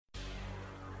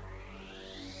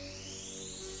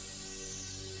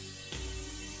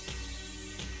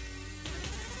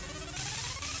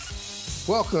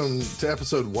Welcome to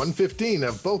episode 115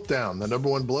 of Both Down, the number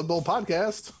one Blood Bowl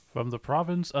podcast. From the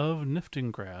province of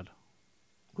Niftengrad.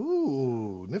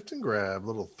 Ooh, Nifton Grab,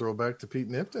 little throwback to Pete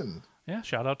Nifton. Yeah,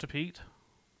 shout out to Pete,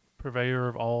 purveyor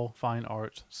of all fine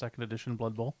art, second edition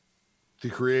Blood Bowl. The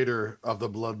creator of the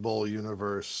Blood Bowl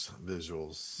universe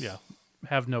visuals. Yeah,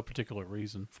 have no particular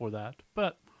reason for that,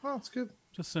 but Well, that's good.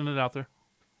 just send it out there.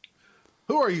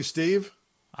 Who are you, Steve?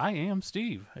 I am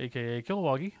Steve, a.k.a.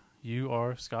 Kilowoggy. You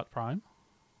are Scott Prime.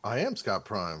 I am Scott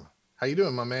Prime. How you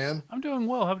doing, my man? I'm doing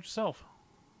well. How about yourself?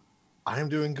 I am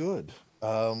doing good.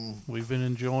 We've been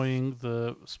enjoying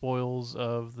the spoils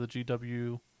of the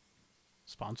GW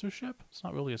sponsorship. It's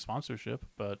not really a sponsorship,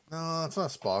 but No, it's not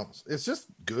sponsor. It's just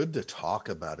good to talk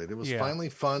about it. It was Yeah. finally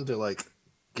fun to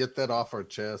get that off our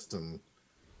chest and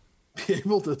be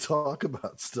able to talk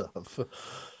about stuff.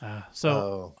 I just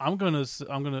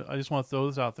want to throw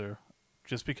this out there,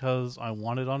 just because I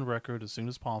want it on record as soon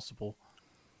as possible.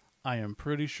 I am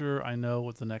pretty sure I know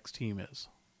what the next team is.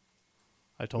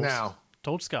 I told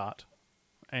Scott,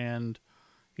 and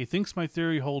he thinks my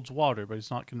theory holds water, but he's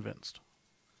not convinced.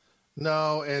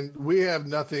 No, and we have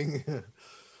nothing.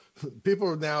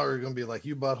 People now are going to be like,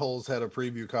 you buttholes had a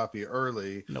preview copy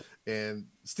early. Nope. And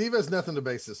Steve has nothing to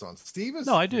base this on. Steve is,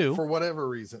 No, I do. For whatever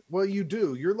reason. Well, you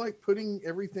do. You're like putting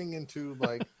everything into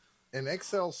like an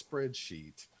Excel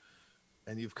spreadsheet,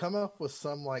 and you've come up with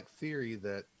some like theory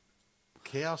that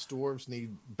Chaos Dwarves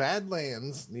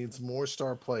Badlands needs more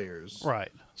star players.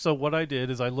 Right. So what I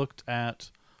did is I looked at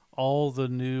all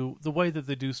the way that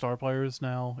they do star players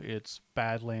now. It's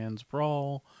Badlands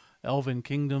Brawl, Elven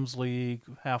Kingdoms League,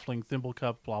 Halfling Thimble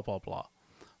Cup, blah, blah, blah.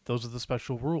 Those are the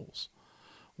special rules.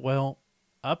 Well,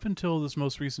 up until this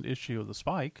most recent issue of the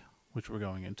Spike, which we're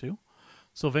going into,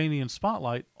 Sylvanian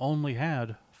Spotlight only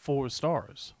had 4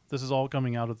 stars. This is all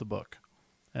coming out of the book.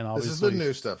 And obviously, This is the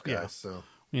new stuff, guys. yeah. So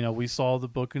We saw the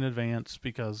book in advance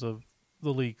because of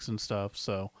the leaks and stuff,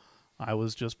 so I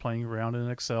was just playing around in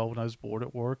Excel when I was bored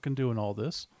at work and doing all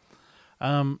this.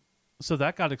 So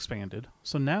that got expanded.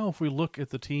 So now if we look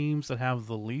at the teams that have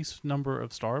the least number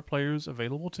of star players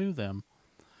available to them,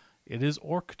 it is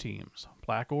orc teams,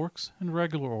 black orcs and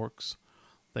regular orcs.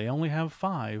 They only have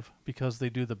 5 because they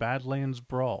do the Badlands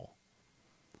Brawl.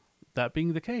 That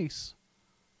being the case,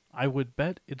 I would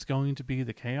bet it's going to be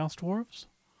the Chaos Dwarves,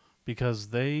 because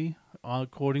they,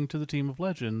 according to the Team of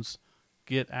Legends,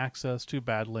 get access to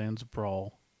Badlands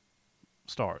Brawl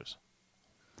stars.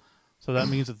 So that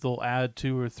means that they'll add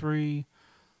 2 or 3.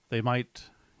 They might,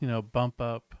 bump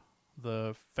up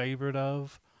the favorite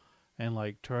of and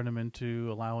turn them into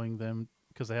allowing them,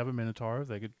 because they have a Minotaur,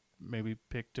 they could maybe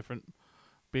pick different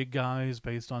big guys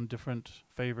based on different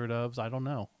favorite ofs. I don't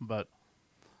know, but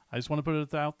I just want to put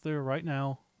it out there right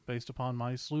now, based upon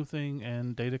my sleuthing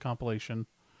and data compilation,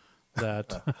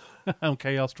 that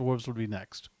Chaos Dwarves would be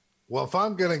next. well, if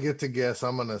I'm going to get to guess,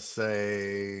 I'm going to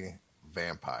say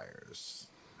vampires.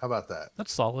 How about that?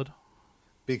 That's solid.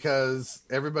 Because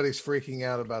everybody's freaking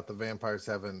out about the vampires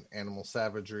having animal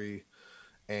savagery.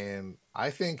 And I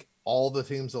think all the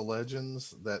teams of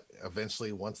legends that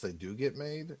eventually, once they do get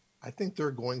made, I think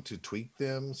they're going to tweak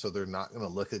them so they're not going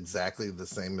to look exactly the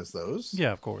same as those.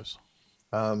 Yeah, of course.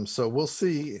 So we'll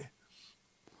see.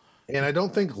 And I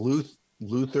don't think Luther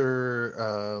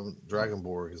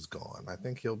Dragonborg is gone. I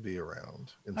think he'll be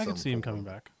around. I can see him coming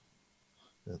back.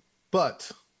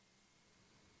 But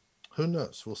who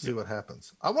knows? We'll see what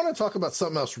happens. I want to talk about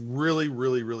something else really,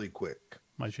 really, really quick.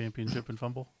 My championship and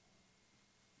fumble?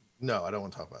 No, I don't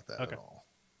want to talk about that Okay. at all.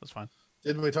 That's fine.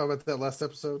 Didn't we talk about that last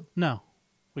episode? No.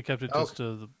 We kept it just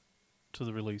to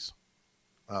the release.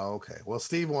 Oh, okay. Well,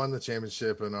 Steve won the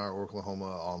championship in our Oklahoma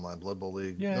Online Blood Bowl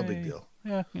League. Yay. No big deal.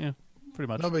 Yeah, pretty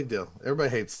much. No big deal. Everybody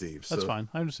hates Steve. That's so fine.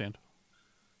 I understand.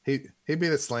 He beat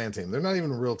a slant team. They're not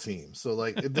even a real team. So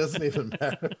it doesn't even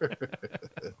matter.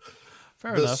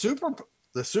 Fair enough.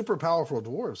 The super powerful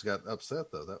dwarves got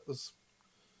upset though. That was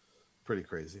pretty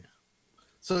crazy.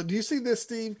 So do you see this,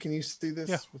 Steve? Can you see this?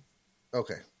 Yeah.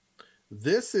 Okay.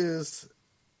 This is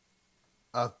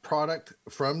a product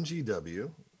from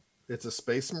GW. It's a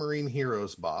Space Marine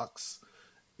Heroes box.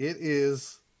 It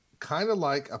is kind of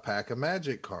like a pack of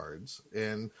Magic cards,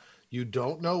 and you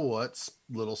don't know what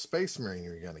little Space Marine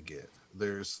you're going to get.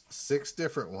 There's 6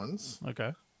 different ones.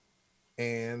 Okay.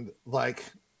 And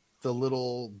the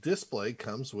little display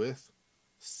comes with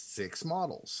 6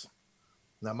 models.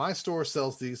 Now my store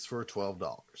sells these for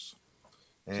 $12.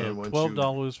 And So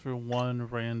 $12 for one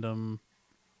random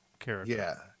character.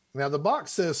 Yeah. Now the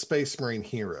box says Space Marine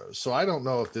Heroes, so I don't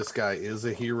know if this guy is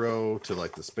a hero to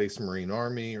the Space Marine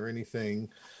Army or anything.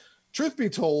 Truth be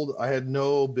told, I had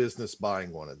no business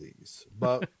buying one of these,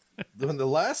 but when the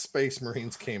last Space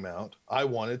Marines came out, I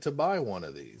wanted to buy one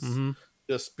of these Hmm.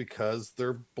 just because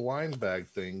they're blind bag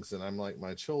things, and I'm like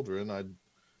my children. I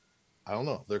don't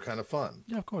know, they're kind of fun.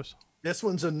 Yeah, of course. This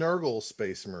one's a Nurgle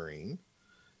Space Marine,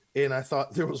 and I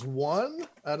thought there was one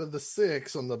out of the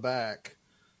 6 on the back.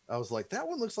 I was like, that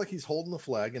one looks like he's holding the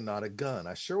flag and not a gun.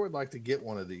 I sure would like to get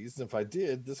one of these. And if I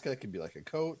did, this guy could be like a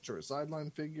coach or a sideline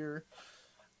figure.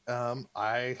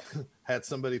 I had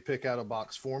somebody pick out a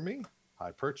box for me.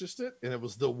 I purchased it, and it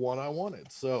was the one I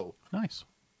wanted. So Nice.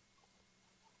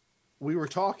 we were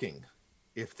talking.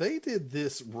 If they did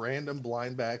this random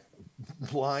blind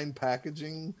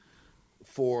packaging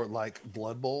for like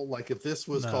Blood Bowl, like if this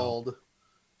was No. called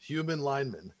Human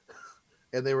Lineman,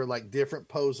 and they were like different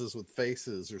poses with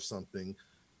faces or something,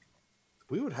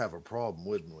 we would have a problem,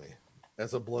 wouldn't we?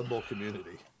 As a Blood Bowl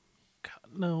community.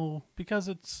 God, no, because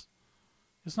it's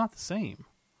not the same.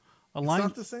 It's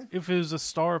not the same? If it was a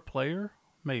star player,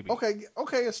 maybe. Okay,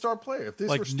 a star player. If these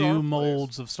Like were star new players,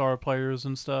 molds of star players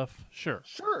and stuff, sure.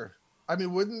 sure. I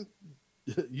mean, wouldn't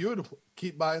you would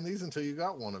keep buying these until you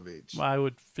got one of each? I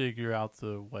would figure out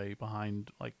the way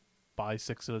behind, like, buy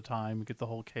 6 at a time, get the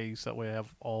whole case. That way I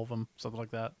have all of them, something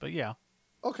like that. But yeah.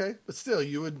 Okay, but still,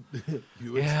 you would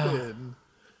Yeah. spend,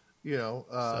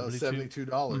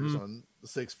 $72 on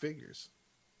 6 figures.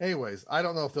 Anyways, I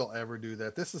don't know if they'll ever do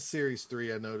that. This is Series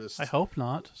 3, I noticed. I hope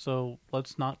not. So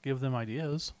let's not give them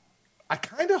ideas. I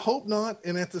kind of hope not,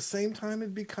 and at the same time,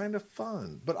 it'd be kind of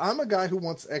fun. But I'm a guy who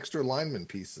wants extra lineman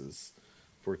pieces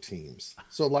for teams.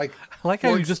 So, like, I like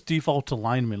how you just default to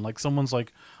linemen. Like someone's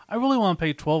like, I really want to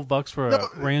pay $12 for a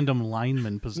random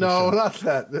lineman position. no, not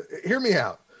that. Hear me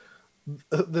out.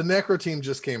 The Necro team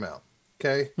just came out.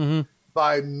 Okay,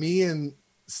 by me and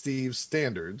Steve's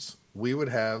standards, we would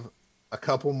have a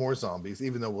couple more zombies,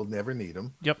 even though we'll never need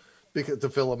them. Yep. Because to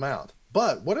fill them out.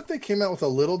 But what if they came out with a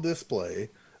little display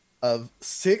of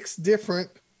 6 different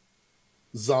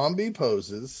zombie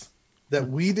poses that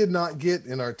we did not get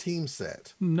in our team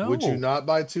set? No. Would you not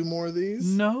buy 2 more of these?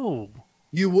 No.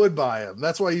 You would buy them.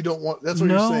 That's why you don't want. That's why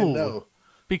you're saying no.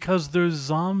 Because they're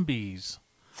zombies.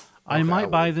 I Okay, might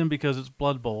buy them because it's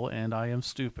Blood Bowl and I am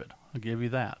stupid. I'll give you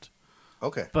that.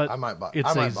 Okay, But I might buy. it's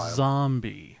I a might buy 'em.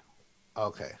 zombie.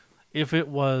 Okay. If it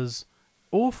was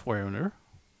Ulfwerener,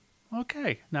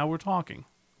 okay, now we're talking.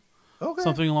 Okay.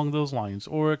 Something along those lines.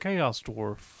 Or a Chaos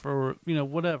Dwarf, or,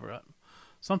 whatever.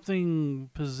 Something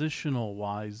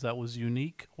positional-wise that was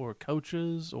unique, or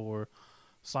coaches, or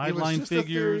sideline just a theory.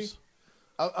 figures.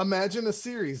 Imagine a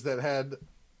series that had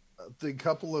the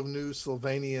couple of new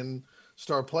Sylvanian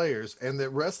star players, and the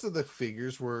rest of the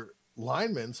figures were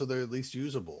linemen, so they're at least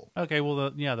usable. Okay,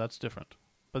 well, that's different.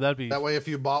 But that'd be... That way, if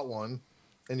you bought one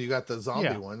and you got the zombie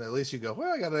Yeah. one, at least you go,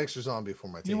 well, I got an extra zombie for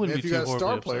my team. You wouldn't And if be you too got a star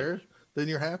horribly upset. player, then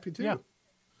you're happy too. Yeah.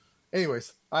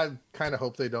 Anyways, I kind of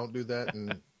hope they don't do that,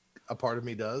 and a part of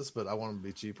me does, but I want them to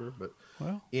be cheaper. But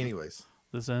Well, anyways,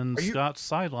 this ends Are you- Scott's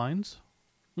sidelines.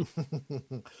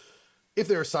 if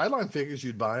there are sideline figures,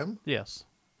 you'd buy them. Yes.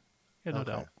 Yeah, no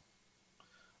Okay. doubt.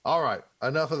 All right,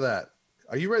 enough of that.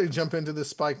 Are you ready to jump into this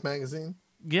Spike magazine?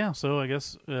 Yeah, so I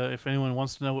guess if anyone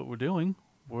wants to know what we're doing,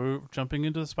 we're jumping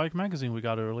into the Spike magazine we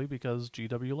got early because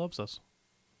GW loves us.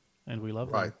 And we love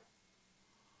Right. them.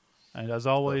 And as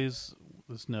always,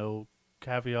 there's no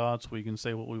caveats. We can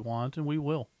say what we want, and we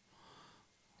will.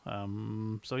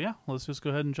 So yeah, let's just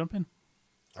go ahead and jump in.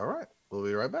 All right, we'll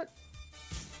be right back.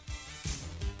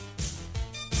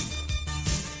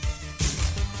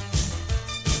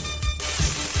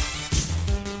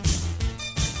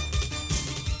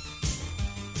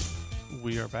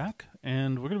 We are back,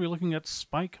 and we're going to be looking at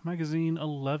Spike Magazine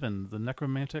 11, The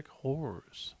Necromantic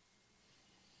Horrors.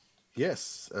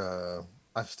 Yes,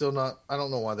 I've still not. I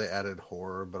don't know why they added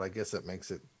horror, but I guess that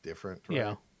makes it different. Right?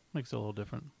 Yeah, makes it a little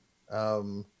different.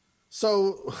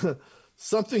 So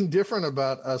something different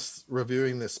about us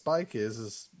reviewing this Spike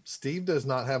is Steve does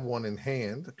not have one in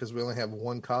hand because we only have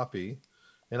one copy,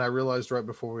 and I realized right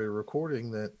before we were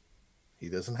recording that he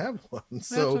doesn't have one.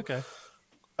 So That's okay.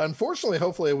 unfortunately,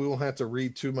 hopefully, we won't have to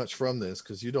read too much from this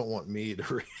because you don't want me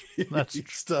to read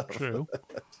That's stuff. True.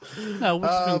 No, we're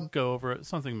just going to go over it.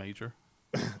 Something major.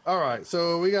 All right,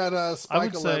 so we got I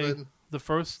Spike would 11. say the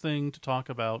first thing to talk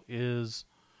about is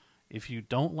if you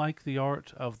don't like the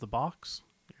art of the box,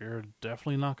 you're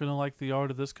definitely not going to like the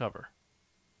art of this cover.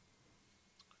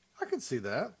 I can see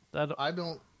that. That I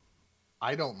don't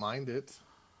mind it.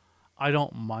 I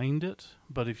don't mind it,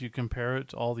 but if you compare it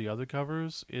to all the other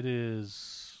covers, it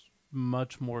is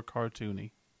much more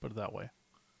cartoony. Put it that way.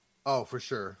 Oh, for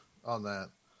sure on that.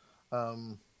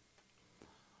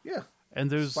 Yeah, And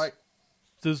there's Spike.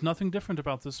 nothing different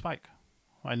about this Spike.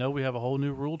 I know we have a whole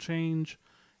new rule change,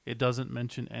 It doesn't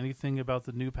mention anything about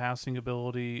the new passing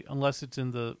ability unless it's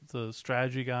in the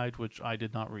strategy guide, which I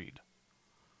did not read,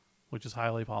 which is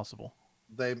highly possible.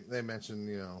 They mentioned,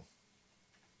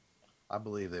 I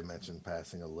believe they mentioned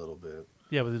passing a little bit.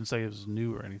 Yeah, but it didn't say it was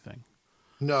new or anything.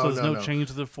 So No, there's no, no no. change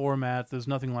to the format. There's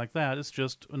nothing like that. It's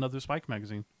just another Spike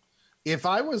magazine. If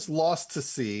I was lost to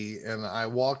sea and I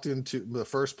walked into the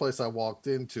first place I walked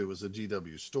into was a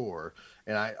GW store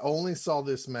and I only saw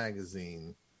this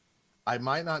magazine, I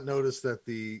might not notice that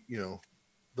the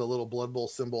little Blood Bowl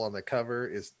symbol on the cover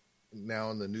is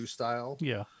now in the new style.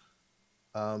 Yeah.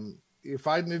 If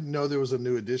I didn't know there was a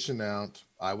new edition out,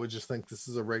 I would just think this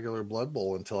is a regular Blood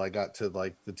Bowl until I got to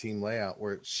like the team layout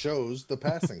where it shows the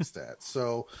passing stats.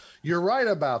 So you're right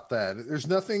about that. There's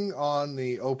nothing on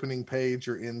the opening page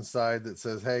or inside that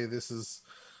says, "Hey, this is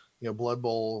Blood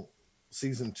Bowl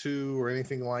season 2" or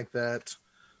anything like that.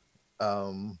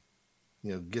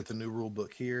 Get the new rule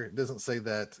book here. It doesn't say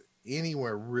that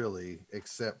anywhere really,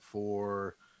 except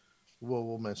for, well,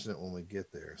 we'll mention it when we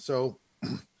get there. So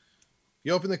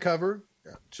you open the cover,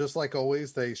 just like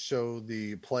always, they show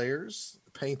the players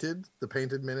the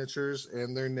painted miniatures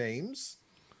and their names.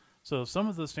 So some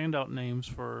of the standout names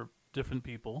for different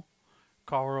people: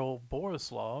 Karl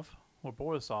Borisov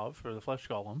for the Flesh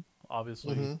Golem,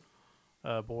 obviously.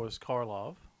 Boris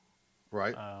Karlov,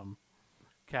 Right.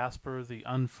 Casper the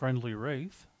Unfriendly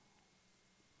Wraith,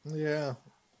 Yeah.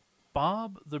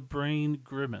 Bob the Brain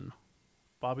Grimmin,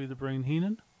 Bobby the Brain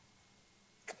Heenan.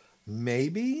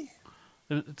 Maybe.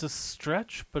 It's a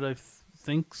stretch, but I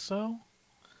think so.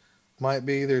 Might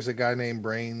be. There's a guy named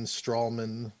Brain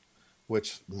Strawman,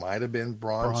 which might have been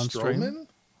Braun Strowman.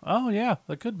 Oh, yeah,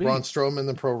 that could be. Braun Strowman,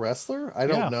 the pro wrestler? I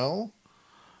don't know.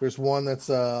 There's one that's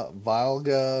a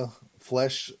Valga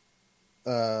Flesh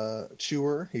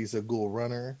Chewer. He's a ghoul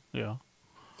runner. Yeah.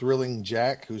 Thrilling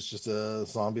Jack, who's just a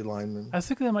zombie lineman. I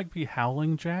think that might be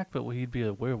Howling Jack, but he'd be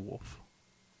a werewolf.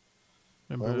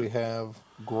 Well, we have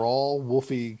Grawl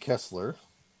Wolfie Kessler.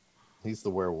 He's the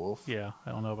werewolf. Yeah,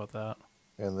 I don't know about that.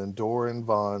 And then Doran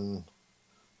von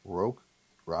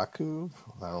Rakuv?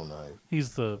 I don't know.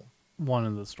 He's the one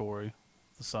in the story,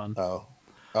 the son. Oh,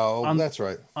 that's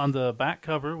right. On the back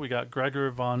cover, we got Gregor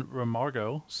von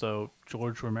Ramargo, so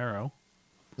George Romero.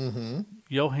 Mm-hmm.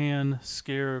 Johann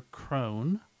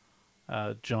Scarecrone,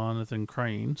 Jonathan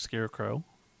Crane, Scarecrow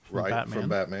from Batman. From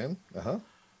Batman. Uh-huh.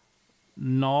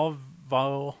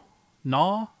 Norville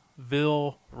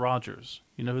Rogers.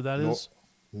 You know who that is?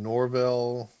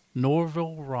 Norville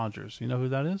Rogers. You know who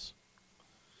that is?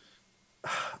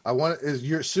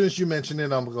 As soon as you mention it, I'm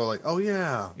going to go like, oh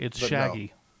yeah. It's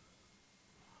Shaggy.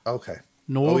 No. Okay.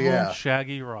 Norville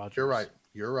Shaggy Rogers.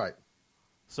 You're right.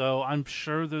 So I'm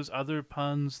sure there's other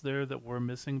puns there that we're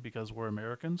missing because we're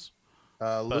Americans.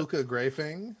 Luca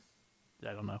Grayfing.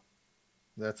 I don't know.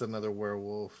 That's another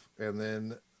werewolf. And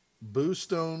then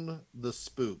Boostone the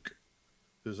Spook,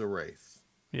 who's a wraith.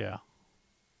 Yeah.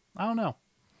 I don't know.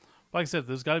 Like I said,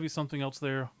 there's got to be something else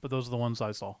there, but those are the ones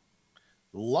I saw.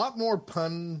 A lot more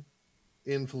pun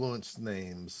influenced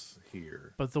names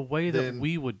here. But the way that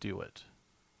we would do it,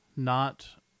 not...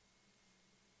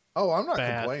 Oh, I'm not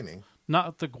bad. complaining.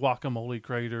 Not the guacamole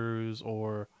craters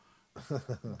or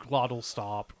glottal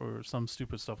stop or some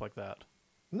stupid stuff like that.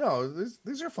 No,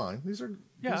 these are fine. These are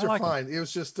like fine. It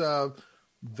was just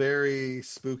very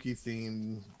spooky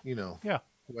themed,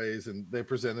 ways, and they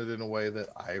presented in a way that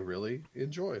I really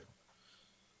enjoyed.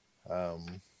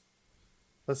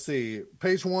 Let's see.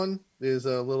 Page 1 is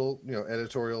a little,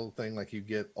 editorial thing like you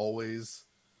get always.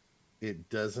 It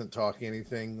doesn't talk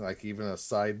anything, like even a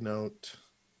side note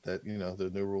that,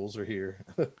 the new rules are here.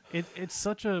 It's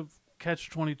such a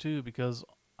catch-22 because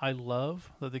I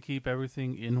love that they keep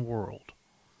everything in world.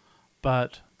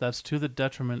 But that's to the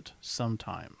detriment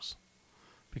sometimes.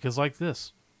 Because like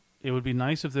this, it would be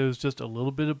nice if there was just a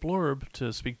little bit of blurb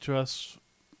to speak to us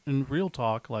in real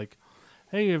talk, like,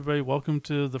 hey everybody, welcome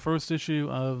to the first issue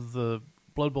of the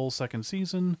Blood Bowl second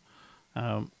season.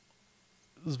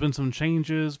 There's been some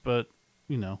changes, but,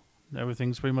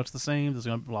 everything's pretty much the same. There's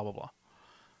going to blah, blah, blah.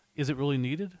 Is it really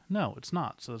needed? No, it's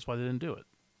not. So that's why they didn't do it.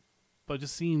 But it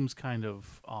just seems kind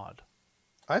of odd.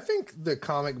 I think the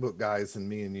comic book guys and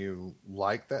me and you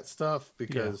like that stuff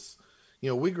because,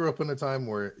 we grew up in a time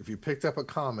where if you picked up a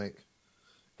comic,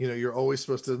 you're always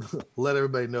supposed to let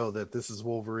everybody know that this is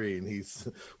Wolverine.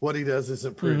 What he does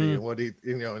isn't pretty, and what he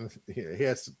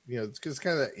has, it's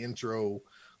kind of that intro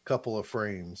couple of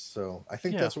frames. So I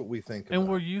think that's what we think about. And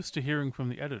we're used to hearing from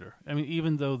the editor. I mean,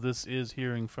 even though this is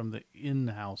hearing from the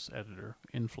in-house editor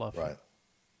in Fluffy. Right.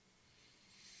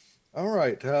 All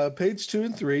right. Page 2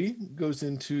 and 3 goes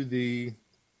into the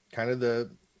kind of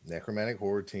the necromantic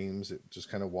horror teams. It just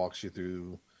kind of walks you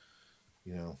through,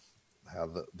 you know, how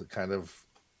the kind of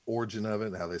origin of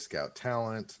it, how they scout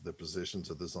talent, the positions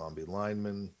of the zombie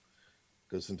linemen.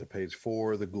 Goes into page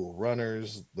 4, the ghoul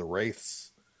runners, the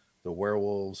wraiths, the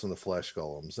werewolves, and the flesh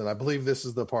golems. And I believe this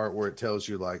is the part where it tells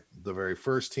you like the very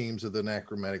first teams of the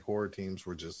necromantic horror teams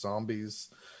were just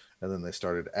zombies, and then they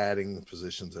started adding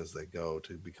positions as they go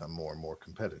to become more and more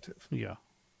competitive. Yeah.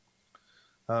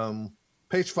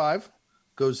 Page 5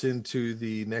 goes into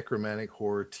the necromantic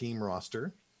horror team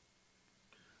roster.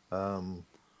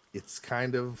 It's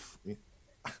kind of,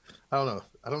 I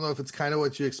don't know if it's kind of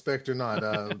what you expect or not.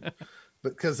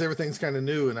 But because everything's kind of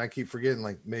new, and I keep forgetting,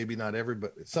 like maybe not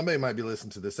everybody, somebody might be listening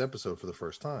to this episode for the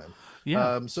first time.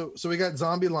 Yeah. So we got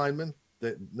zombie linemen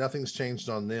that nothing's changed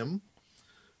on them.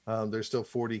 They're still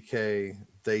 40K.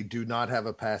 They do not have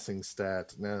a passing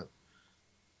stat. Now,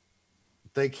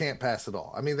 they can't pass at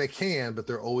all. I mean, they can, but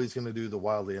they're always going to do the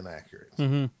wildly inaccurate.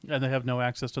 Mm-hmm. And they have no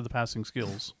access to the passing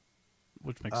skills,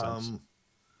 which makes sense.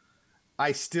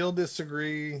 I still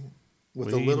disagree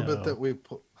with a little bit that we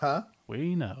put. Huh?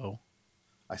 We know.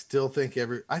 I still think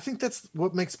I think that's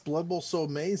what makes Blood Bowl so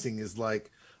amazing is like,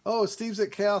 oh, Steve's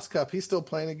at Chaos Cup. He's still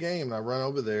playing a game. And I run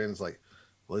over there and it's like,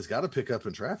 well, he's got to pick up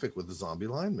in traffic with the zombie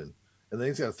lineman. And then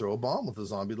he's got to throw a bomb with the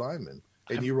zombie lineman.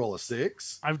 And you roll a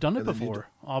 6. I've done it before,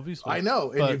 obviously. I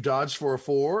know. And you've dodged for a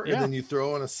 4. Yeah. And then you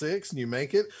throw on a 6 and you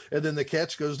make it. And then the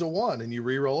catch goes to 1 and you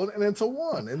re-roll it and it's a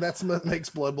 1. And that's what makes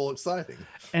Blood Bowl exciting.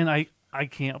 And I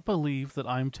can't believe that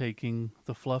I'm taking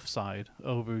the fluff side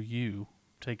over you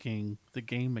taking the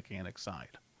game mechanic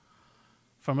side.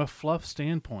 From a fluff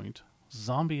standpoint,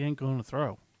 zombie ain't going to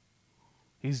throw.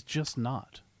 He's just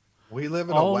not. We live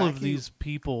in all of these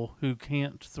people who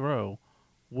can't throw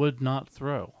would not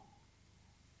throw.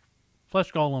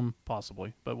 Flesh Golem,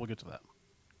 possibly, but we'll get to that.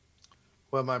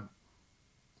 Well, I'm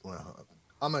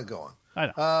going to go on. I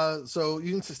know. So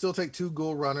you can still take 2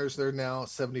 ghoul runners. They're now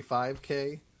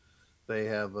 75K. They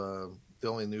have the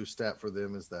only new stat for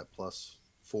them is that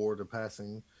 +4 to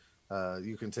passing.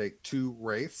 You can take 2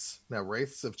 wraiths. Now,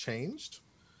 wraiths have changed.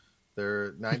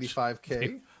 They're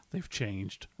 95K. They've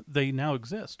changed. They now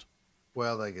exist.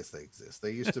 Well, I guess they exist.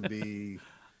 They used to be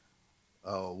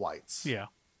whites. Yeah.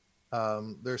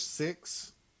 They're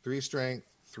 6, 3 strength,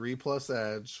 3 plus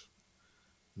edge,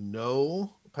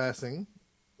 no passing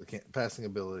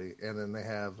ability, and then they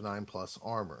have 9 plus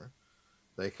armor.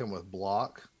 They come with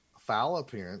block, foul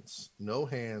appearance, no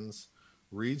hands,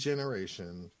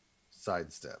 regeneration,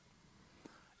 sidestep.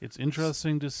 It's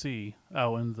interesting to see.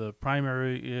 Oh, and the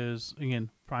primary is,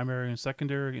 again, primary and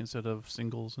secondary instead of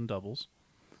singles and doubles.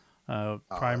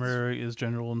 Primary is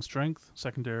general and strength.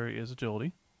 Secondary is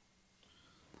agility.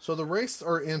 So the races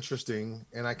are interesting,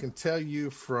 and I can tell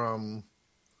you from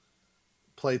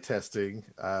play testing,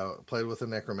 played with a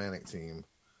necromantic team,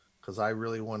 because I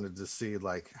really wanted to see,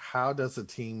 like, how does a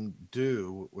team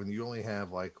do when you only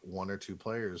have, like, 1 or 2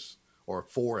 players, or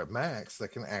 4 at max, that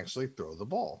can actually throw the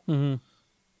ball. Mm-hmm.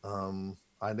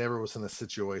 I never was in a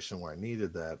situation where I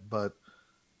needed that, but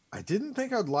I didn't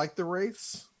think I'd like the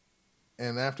wraiths.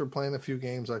 And after playing a few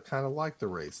games, I kind of like the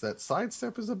wraiths. That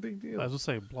sidestep is a big deal. I was going to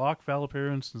say, block, foul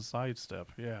appearance, and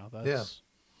sidestep. Yeah, that's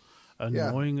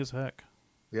annoying as heck.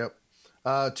 Yep.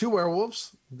 2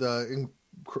 werewolves. The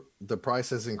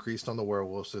price has increased on the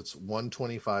werewolves. It's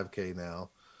 125K now.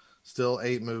 Still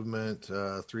 8 movement,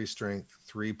 3 strength,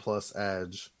 3 plus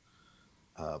edge.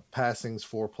 Passings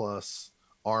 4 plus.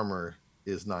 Armor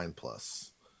is 9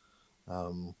 plus.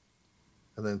 And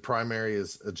then primary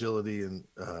is agility and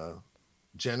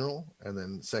general, and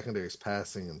then secondary is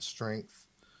passing and strength.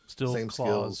 Still same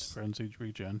claws, skills. frenzied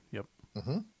regen. Yep.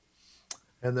 Mm-hmm.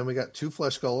 And then we got 2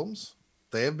 flesh golems.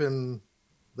 They've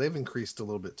increased a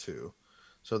little bit too.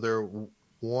 So they're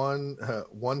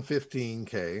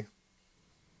 115K,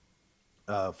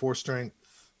 4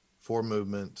 strength, 4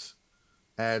 movement,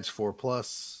 edge 4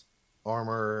 plus,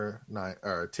 armor 9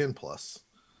 or 10 plus.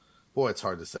 Boy, it's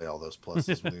hard to say all those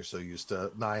pluses when you're so used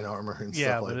to 9 armor and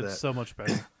stuff like that. Yeah, but it's so much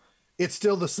better. It's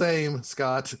still the same,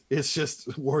 Scott. It's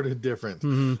just worded different.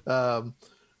 Mm-hmm.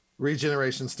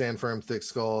 Regeneration, stand firm, thick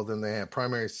skull. Then they have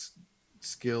primary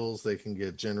skills. They can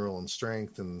get general and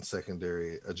strength, and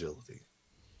secondary agility.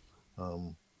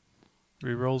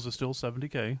 Rerolls is still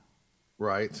 70K.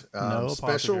 Right. No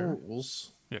special apothecary.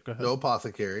 rules. Yeah, go ahead. No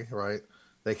apothecary. Right.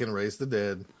 They can raise the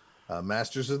dead.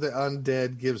 Masters of the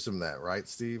Undead gives them that, right,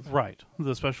 Steve? Right.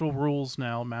 The special rules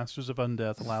now, Masters of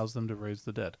Undeath allows them to raise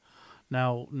the dead.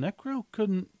 Now, Necro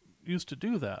couldn't used to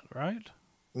do that, right?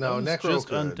 No, that was Necro just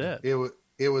could. Undead. It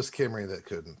was Kimry that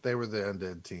couldn't. They were the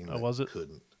Undead team. Oh, was it?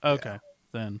 Couldn't. Okay, Yeah.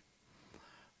 then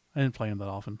I didn't play him that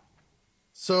often.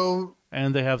 So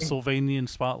And they have Sylvanian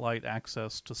Spotlight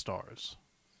access to stars.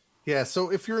 yeah,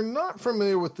 so if you're not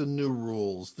familiar with the new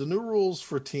rules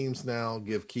for teams now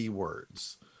give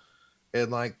keywords. And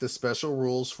like the special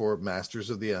rules for Masters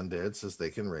of the Undead says they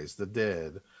can raise the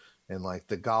dead. And like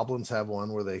the goblins have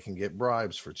one where they can get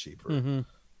bribes for cheaper.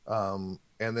 Mm-hmm.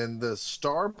 And then the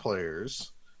star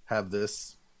players have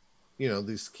this,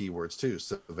 these keywords too,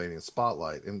 Sylvanian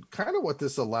Spotlight. And kind of what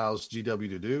this allows GW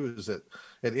to do is that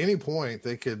at any point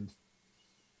they could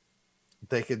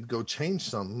go change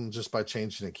something just by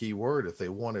changing a keyword if they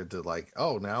wanted to, like,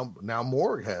 oh, now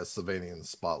Morg has Sylvanian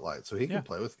Spotlight, so he can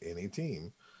play with any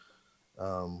team.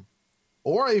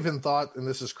 Or I even thought, and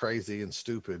this is crazy and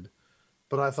stupid,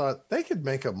 but I thought they could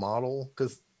make a model,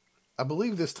 because I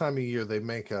believe this time of year they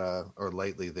make or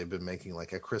lately they've been making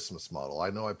like a Christmas model.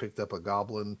 I know I picked up a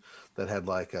goblin that had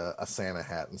like a Santa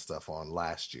hat and stuff on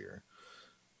last year.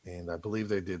 And I believe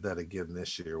they did that again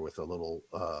this year with a little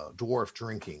dwarf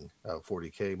drinking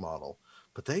 40K model.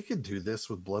 But they could do this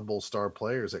with Blood Bowl star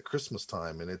players at Christmas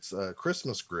time, and it's a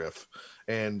Christmas Griff.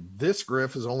 And this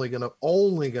Griff is only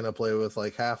gonna play with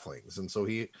like halflings, and so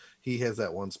he has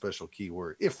that one special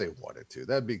keyword if they wanted to.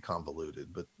 That'd be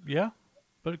convoluted, but yeah,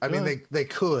 but I mean they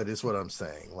could, is what I'm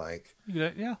saying. Like,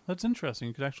 yeah, that's interesting.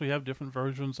 You could actually have different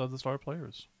versions of the star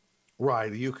players.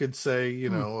 Right, you could say,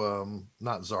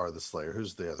 not Zara the Slayer.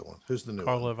 Who's the other one? Who's the new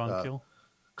Carla one? Von Kill.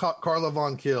 Carla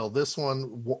Von Kill. This one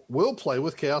will play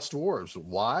with Chaos Dwarves.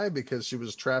 Why? Because she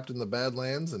was trapped in the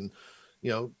Badlands, and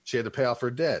she had to pay off her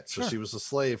debt, so she was a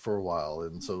slave for a while,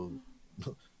 and so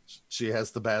she has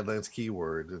the Badlands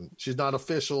keyword, and she's not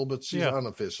official, but she's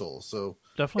unofficial. So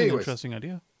definitely an interesting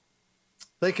idea.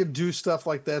 They could do stuff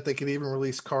like that. They could even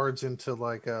release cards into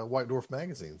like White Dwarf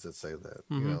magazines that say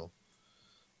that.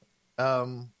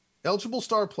 Eligible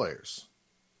star players.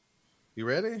 You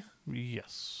ready?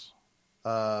 Yes.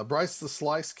 Bryce the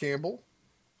Slice Campbell.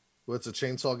 Well, it's a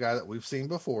chainsaw guy that we've seen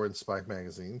before in Spike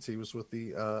magazines. He was with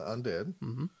the Undead.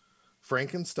 Mm-hmm.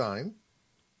 Frankenstein.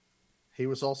 He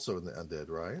was also in the Undead,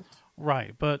 right?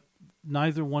 Right, but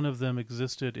neither one of them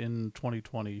existed in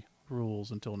 2020 rules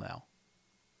until now.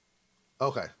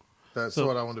 Okay. That's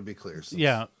what I want to be clear.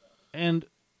 Yeah, and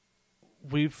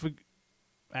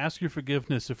ask your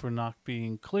forgiveness if we're not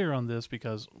being clear on this,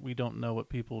 because we don't know what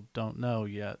people don't know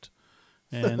yet.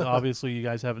 And obviously you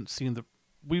guys haven't seen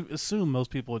we assume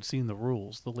most people had seen the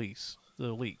rules, the leaks.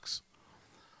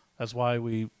 That's why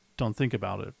we don't think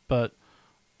about it. But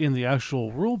in the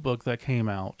actual rule book that came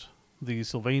out, the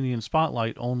Sylvanian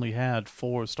Spotlight only had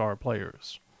 4 star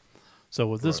players. So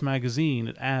with this magazine,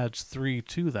 it adds 3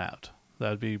 to that.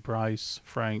 That'd be Bryce,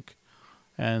 Frank,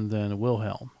 and then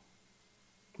Wilhelm.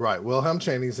 Right. Wilhelm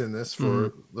Chaney's in this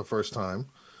for the first time.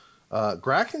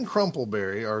 Grack and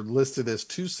Crumpleberry are listed as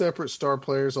 2 separate star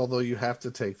players, although you have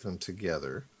to take them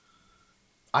together.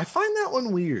 I find that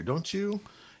one weird, don't you?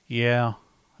 Yeah.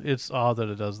 It's odd that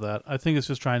it does that. I think it's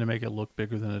just trying to make it look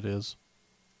bigger than it is.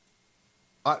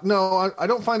 No, I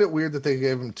don't find it weird that they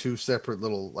gave them 2 separate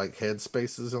little like head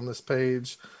spaces on this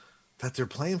page. That they're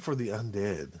playing for the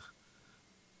Undead.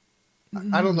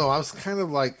 I don't know. I was kind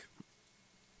of like,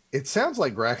 it sounds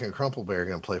like Grack and Crumpleberry are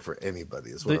going to play for anybody.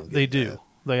 Is what they do. At.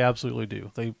 They absolutely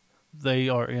do. They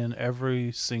are in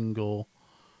every single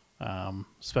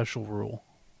special rule.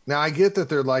 Now I get that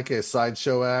they're like a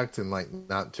sideshow act, and like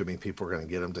not too many people are going to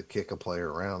get them to kick a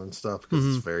player around and stuff because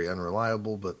it's very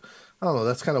unreliable. But I don't know.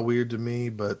 That's kind of weird to me.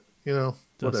 But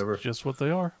whatever. That's just what they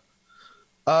are.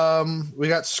 We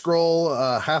got Scroll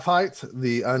Half Height,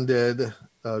 the Undead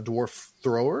Dwarf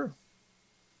Thrower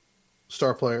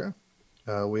star player.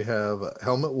 We have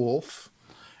Helmet Wolf.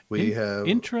 We have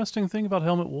interesting thing about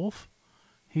Helmet Wolf.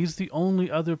 He's the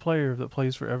only other player that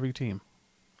plays for every team.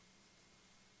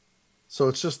 So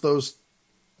it's just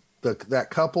that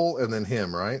couple and then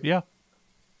him, right? Yeah.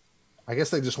 I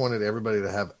guess they just wanted everybody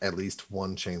to have at least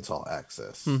one chainsaw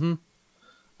access. Mm-hmm.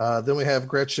 Then we have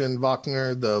Gretchen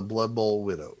Wagner, the Blood Bowl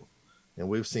Widow. And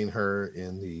we've seen her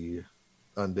in the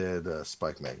Undead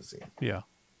Spike magazine. Yeah.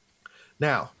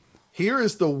 Now, here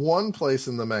is the one place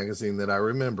in the magazine that I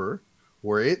remember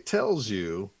where it tells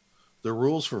you the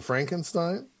rules for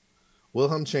Frankenstein,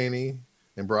 Wilhelm Chaney,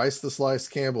 and Bryce the Slice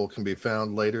Campbell can be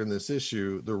found later in this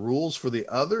issue. The rules for the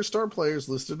other star players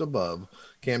listed above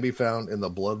can be found in the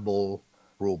Blood Bowl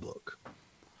rulebook.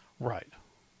 Right.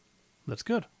 That's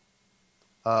good.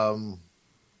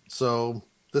 So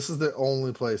this is the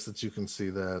only place that you can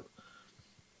see that.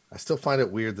 I still find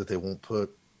it weird that they won't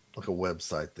put like a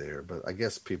website there, but I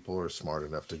guess people are smart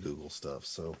enough to Google stuff.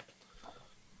 So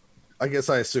I guess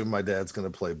I assume my dad's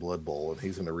going to play Blood Bowl and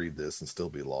he's going to read this and still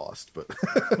be lost. But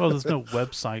well, there's no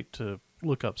website to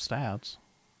look up stats.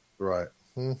 Right.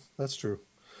 That's true.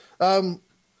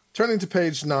 Turning to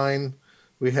page 9,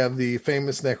 we have the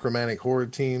famous necromantic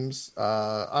horde teams.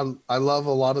 I love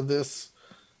a lot of this.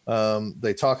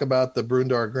 They talk about the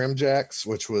Brundar Grimjacks,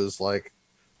 which was like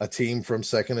a team from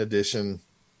second edition.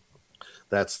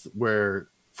 That's where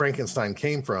Frankenstein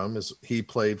came from. Is he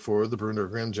played for the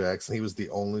Brundar Grimjacks, and he was the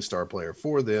only star player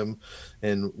for them.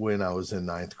 And when I was in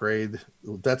ninth grade,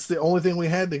 that's the only thing we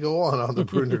had to go on the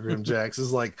Brundar Grimjacks.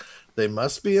 Is like they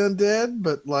must be undead,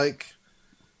 but like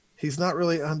he's not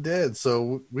really undead.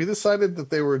 So we decided that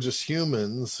they were just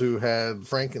humans who had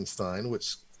Frankenstein,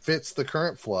 which fits the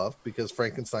current fluff because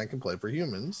Frankenstein can play for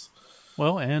humans.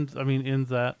 Well, and I mean, in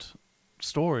that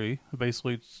story, it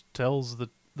basically tells that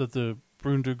the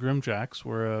Brundar Grimjacks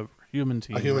were a human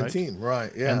team. A human right? team,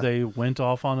 right? Yeah. And they went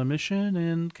off on a mission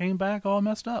and came back all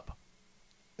messed up.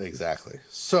 Exactly.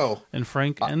 So, and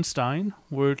Frank and Stein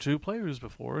were two players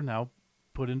before, now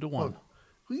put into one.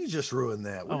 Well, you just ruined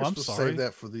that. We're supposed to save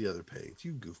that for the other page.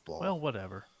 You goofball. Well,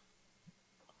 whatever.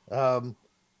 Then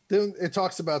it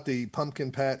talks about the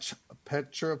Pumpkin Patch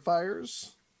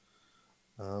Petrifiers.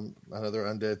 Another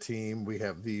undead team. We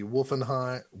have the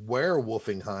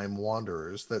Werewolfenheim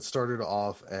Wanderers that started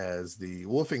off as the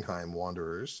Wolfenheim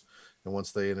Wanderers. And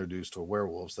once they introduced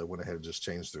werewolves, they went ahead and just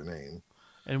changed their name.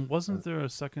 And wasn't there a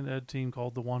second ed team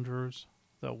called the Wanderers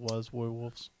that was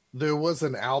werewolves? There was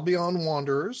an Albion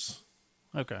Wanderers.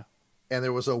 Okay. And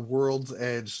there was a World's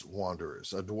Edge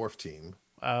Wanderers, a dwarf team,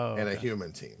 and a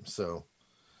human team. So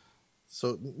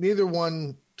neither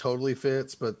one totally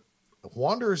fits, but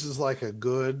Wanderers is like a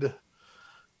good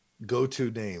go-to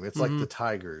name. It's like the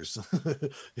Tigers.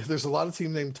 If there's a lot of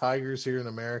teams named Tigers here in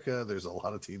America, there's a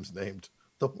lot of teams named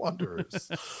the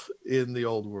Wanderers in the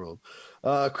old world.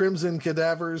 Crimson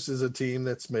Cadavers is a team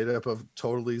that's made up of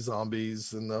totally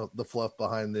zombies, and the fluff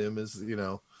behind them is,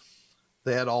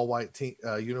 they had all white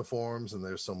uniforms, and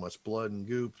there's so much blood and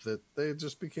goop that they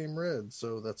just became red.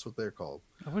 So that's what they're called.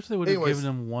 I wish they would have given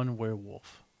them one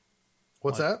werewolf.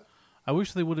 What's that? I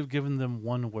wish they would have given them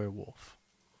one werewolf.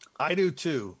 I do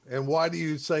too. And why do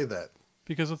you say that?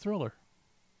 Because of Thriller.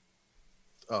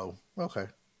 Oh, okay.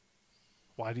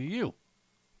 Why do you?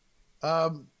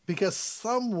 Because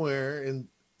somewhere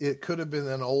it could have been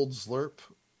an old Slurp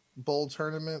Bowl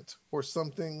tournament or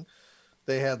something.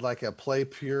 They had like a Play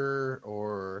Pure,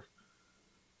 or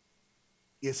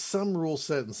is some rule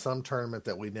set in some tournament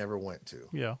that we never went to.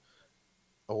 Yeah.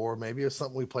 Or maybe it's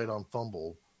something we played on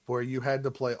Fumble where you had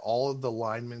to play all of the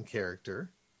lineman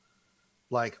character,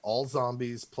 like all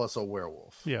zombies plus a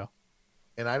werewolf. Yeah.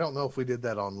 And I don't know if we did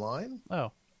that online.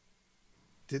 Oh.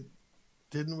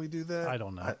 Didn't we do that? I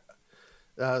don't know.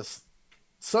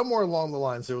 Somewhere along the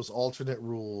lines, there was alternate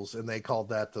rules, and they called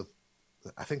that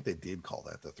I think they did call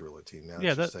that the Thriller team. Now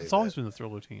yeah, it's always been the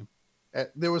Thriller team.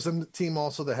 There was a team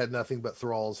also that had nothing but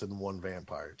thralls and one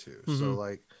vampire too. Mm-hmm. So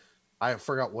like, I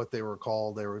forgot what they were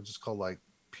called. They were just called like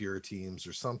pure teams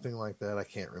or something like that. I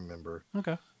can't remember.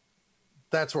 Okay.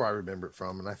 That's where I remember it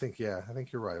from. And I think you're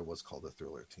right. It was called the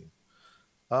Thriller team.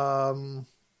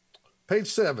 Page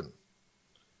 7,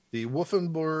 the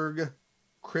Wolfenburg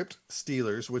Crypt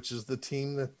Stealers, which is the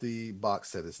team that the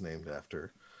box set is named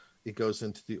after. It goes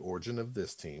into the origin of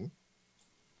this team.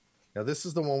 Now, this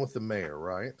is the one with the mayor,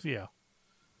 right? Yeah.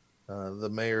 The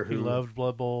mayor who... He loved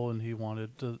Blood Bowl, and he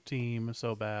wanted the team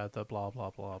so bad that blah, blah,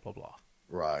 blah, blah, blah.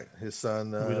 Right. His son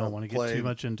we don't want to get too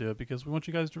much into it because we want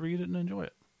you guys to read it and enjoy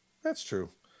it. That's true.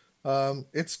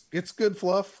 It's good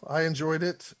fluff. I enjoyed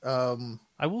it.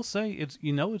 I will say it's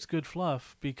good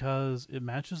fluff because it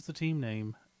matches the team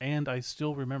name, and I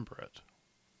still remember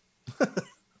it.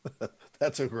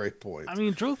 That's a great point. I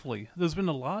mean, truthfully, there's been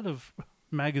a lot of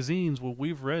magazines where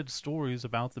we've read stories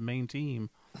about the main team,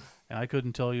 and I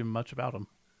couldn't tell you much about them.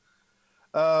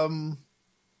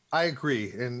 I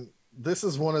agree, and this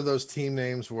is one of those team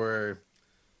names where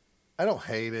I don't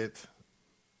hate it.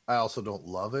 I also don't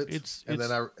love it. It's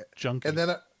junky. And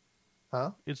then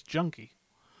it's junky.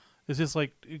 It's just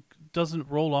like it doesn't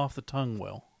roll off the tongue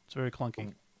well. It's very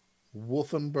clunky.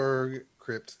 Wolfenburg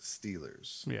Crypt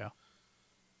Stealers. Yeah.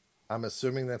 I'm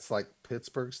assuming that's like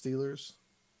Pittsburgh Steelers.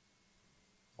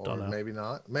 Or don't know. Maybe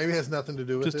not. Maybe it has nothing to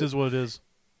do with it. Just is what it is.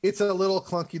 It's a little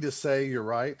clunky to say, you're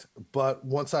right. But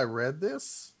once I read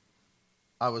this,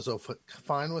 I was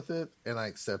fine with it and I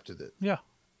accepted it. Yeah.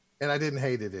 And I didn't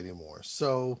hate it anymore.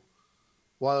 So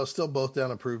while it was still both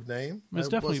down approved name,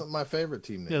 it wasn't my favorite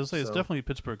team name. Yeah, it's definitely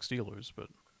Pittsburgh Steelers, but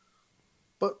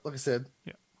like I said,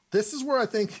 yeah. This is where I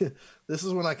think this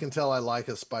is when I can tell I like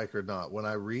a spike or not. When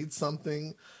I read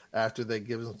something after they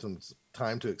give them some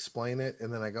time to explain it,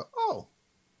 and then I go, "Oh,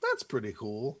 that's pretty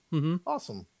cool, mm-hmm.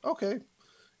 Awesome, okay,"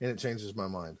 and it changes my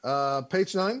mind.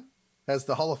 Page 9 has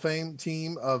the Hall of Fame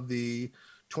team of the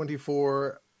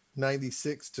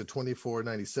 2496 to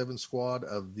 2497 squad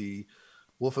of the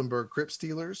Wolfenburg Crypt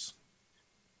Stealers.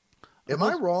 Am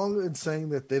I wrong in saying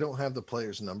that they don't have the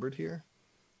players numbered here?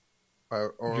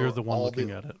 Or You're the one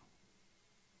looking at it.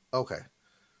 Okay.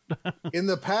 In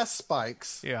the past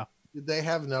spikes, Yeah. did they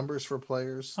have numbers for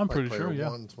players? I'm pretty sure,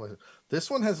 yeah.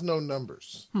 This one has no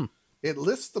numbers. It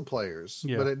lists the players,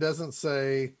 but it doesn't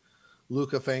say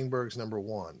Luca Fangberg's number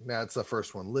 1. Now, it's the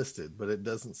first one listed, but it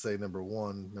doesn't say number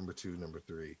 1, number 2, number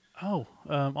 3. Oh,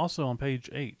 also on page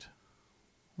 8.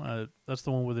 That's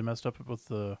the one where they messed up with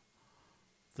the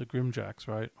Grimjacks,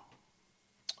 right?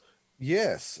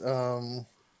 Yes.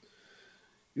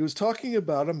 It was talking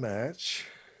about a match.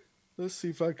 Let's see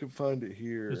if I can find it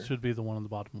here. It should be the one on the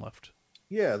bottom left.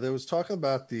 Yeah, there was talking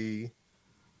about the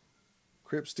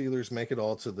Crypt Stealers make it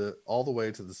all the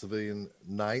way to the Civilian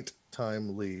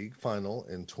Nighttime League final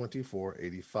in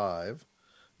 2485,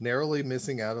 narrowly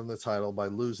missing out on the title by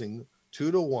losing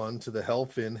 2-1 to the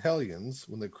Hellfin Hellions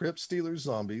when the Crypt Stealers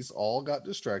zombies all got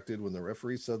distracted when the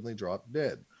referee suddenly dropped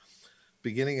dead,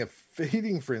 beginning a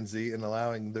feeding frenzy and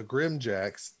allowing the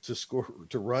Grimjacks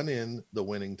to run in the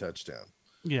winning touchdown.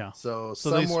 Yeah. So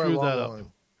they somewhere screwed along that the up.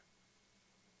 line.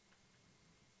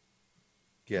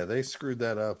 Yeah, they screwed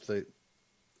that up.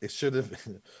 It should have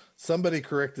somebody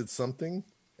corrected something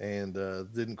and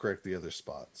didn't correct the other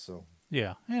spot. So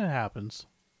yeah, it happens,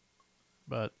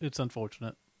 but it's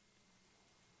unfortunate.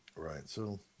 Right.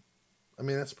 So, I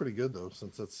mean, that's pretty good though,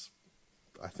 since that's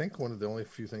I think one of the only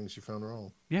few things you found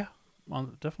wrong. Yeah, well,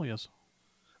 it definitely is.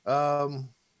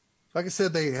 Like I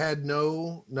said, they had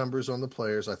no numbers on the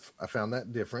players. I found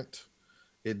that different.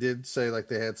 It did say like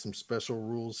they had some special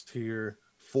rules here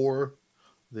for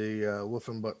the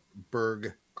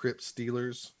Wolfenburg Crypt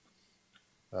Stealers.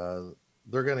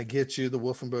 They're going to get you, the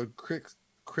Wolfenburg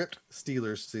Crypt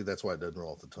Stealers. See, that's why it doesn't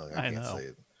roll off the tongue. I can't say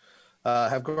it.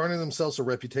 Have garnered themselves a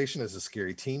reputation as a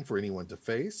scary team for anyone to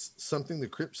face, something the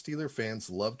Crypt Stealer fans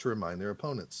love to remind their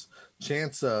opponents.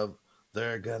 Chants of,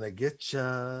 they're going to get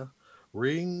ya,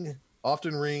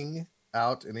 often ring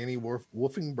out in any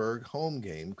Wolfenburg home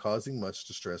game, causing much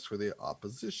distress for the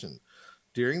opposition.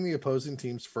 During the opposing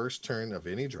team's first turn of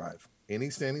any drive, any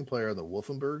standing player on the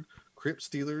Wolfenburg Crypt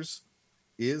Stealers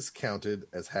is counted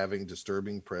as having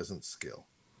disturbing presence skill.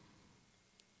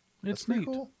 It's neat.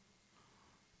 Cool.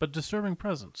 But disturbing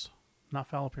presence, not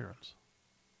foul appearance.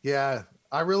 Yeah,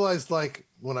 I realized like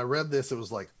when I read this, it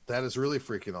was like, that is really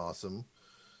freaking awesome.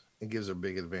 It gives a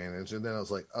big advantage. And then I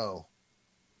was like, oh,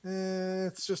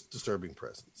 it's just disturbing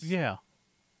presence. Yeah.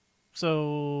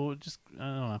 So just, I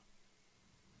don't know.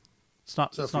 It's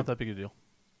not that big a deal.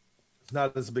 It's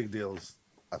not as big a deal as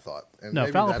I thought. And no,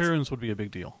 foul appearance would be a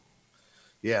big deal.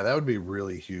 Yeah, that would be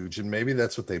really huge. And maybe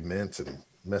that's what they meant and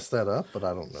messed that up, but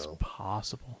I don't know. It's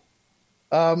possible.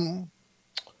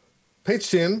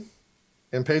 Page 10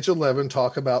 and page 11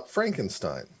 talk about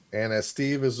Frankenstein. And as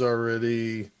Steve has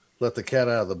already let the cat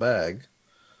out of the bag,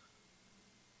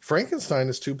 Frankenstein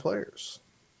is 2 players.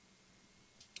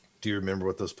 Do you remember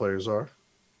what those players are?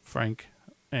 Frank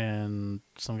and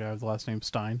some guy with the last name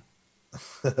Stein.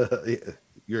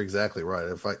 You're exactly right.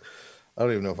 I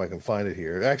don't even know if I can find it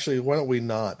here. Actually, why don't we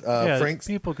not?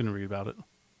 People can read about it.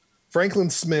 Franklin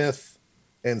Smith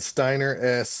and Steiner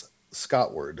S.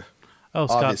 Scottward. Oh,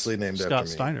 obviously named Scott after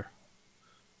me. Steiner.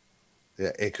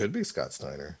 Yeah, it could be Scott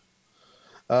Steiner.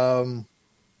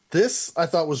 This I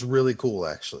thought was really cool,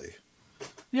 actually.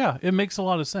 Yeah, it makes a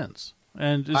lot of sense.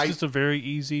 And it's just a very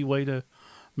easy way to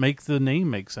make the name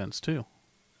make sense, too.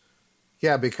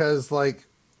 Yeah, because, like,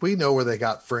 we know where they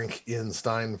got Frank in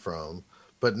Stein from.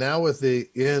 But now with the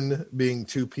in being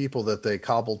 2 people that they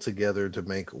cobbled together to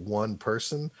make one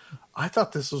person, I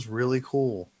thought this was really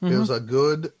cool. Mm-hmm. It was a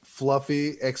good,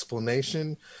 fluffy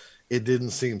explanation. It didn't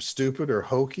seem stupid or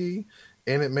hokey,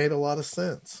 and it made a lot of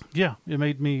sense. Yeah, it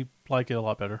made me like it a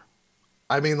lot better.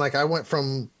 I mean, like, I went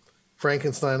from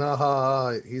Frankenstein,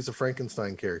 he's a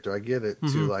Frankenstein character, I get it,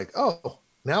 to like, oh,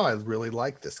 now I really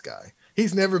like this guy.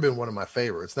 He's never been one of my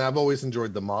favorites. Now, I've always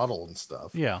enjoyed the model and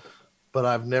stuff. Yeah. But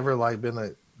I've never like been a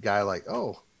guy like,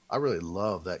 oh, I really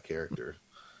love that character.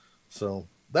 So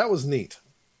that was neat.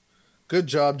 Good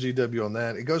job, GW, on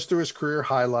that. It goes through his career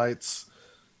highlights.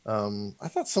 I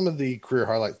thought some of the career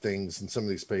highlight things in some of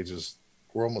these pages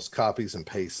were almost copies and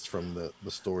pastes from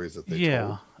the stories that they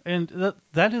told. And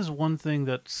that is one thing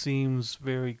that seems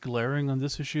very glaring on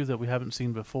this issue that we haven't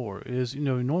seen before. Is,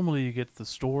 normally you get the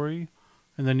story,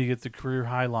 and then you get the career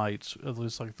highlights, at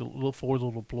least like the 4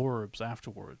 little blurbs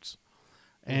afterwards.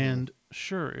 And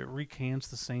sure, it recants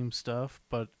the same stuff,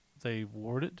 but they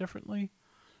word it differently.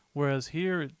 Whereas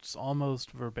here, it's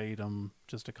almost verbatim,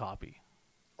 just a copy.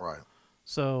 Right.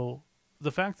 So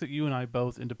the fact that you and I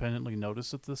both independently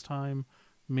noticed it this time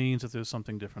means that there's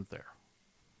something different there.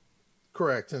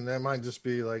 Correct. And that might just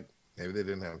be like maybe they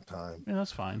didn't have time, Yeah,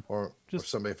 that's fine. or Just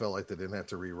somebody felt like they didn't have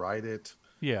to rewrite it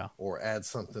yeah, or add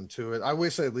something to it. I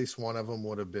wish at least one of them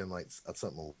would have been like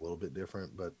something a little bit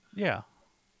different, but yeah,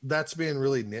 that's being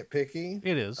really nitpicky.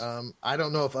 it is. I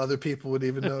don't know if other people would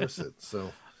even notice it.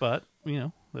 So, But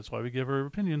that's why we give our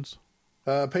opinions.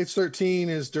 page 13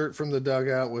 is Dirt from the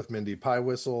Dugout with Mindy Pie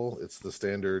Whistle. It's the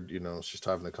standard, she's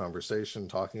having a conversation,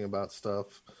 talking about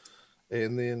stuff.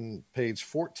 And then page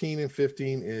 14 and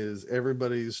 15 is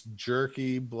everybody's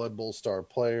jerky Blood Bowl star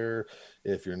player.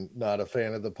 If you're not a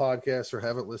fan of the podcast or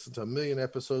haven't listened to a million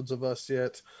episodes of us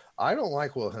yet, I don't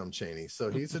like Wilhelm Chaney. So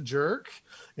he's a jerk,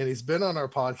 and he's been on our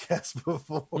podcast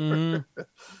before. Mhm.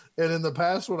 And in the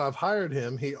past, when I've hired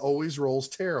him, he always rolls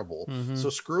terrible. Mhm. So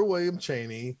screw William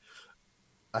Chaney.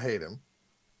 I hate him.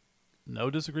 No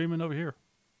disagreement over here.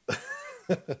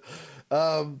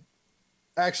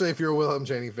 Actually, if you're a Wilhelm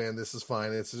Chaney fan, this is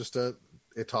fine. It's just it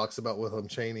talks about Wilhelm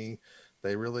Chaney.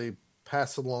 They really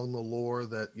pass along the lore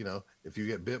that, if you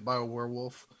get bit by a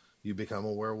werewolf, you become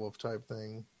a werewolf type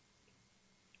thing.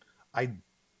 I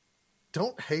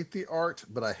don't hate the art,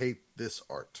 but I hate this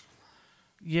art.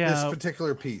 Yeah. This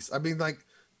particular piece. I mean, like,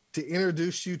 to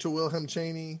introduce you to Wilhelm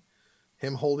Chaney,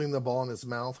 him holding the ball in his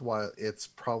mouth while it's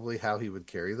probably how he would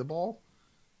carry the ball.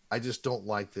 I just don't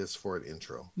like this for an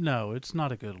intro. No, it's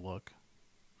not a good look.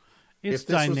 It's If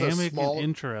this was a dynamic small- and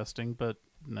interesting, but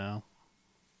no.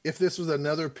 If this was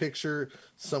another picture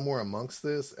somewhere amongst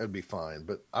this, it'd be fine.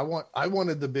 But I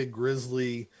wanted the big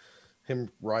grizzly,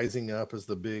 him rising up as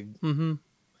the big, Mm-hmm.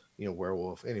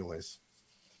 werewolf. Anyways,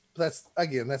 that's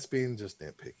being just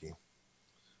nitpicky.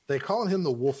 They call him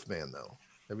the Wolfman, though.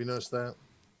 Have you noticed that?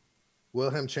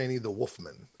 Wilhelm Chaney, the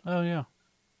Wolfman. Oh yeah.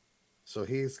 So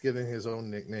he's getting his own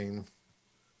nickname.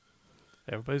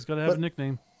 Everybody's got to have a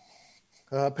nickname.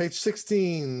 Page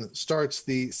 16 starts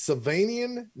the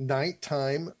Sylvanian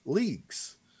Nighttime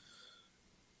Leagues.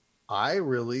 I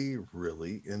really,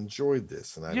 really enjoyed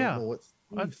this, and I don't know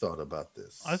what you thought about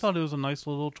this. I thought it was a nice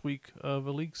little tweak of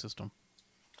a league system.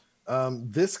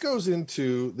 This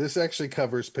actually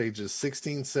covers pages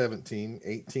 16, 17,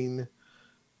 18,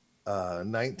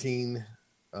 19,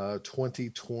 20,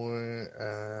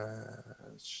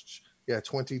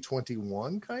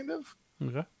 2021, kind of.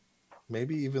 Okay.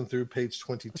 Maybe even through page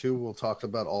 22, we'll talk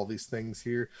about all these things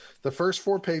here. The first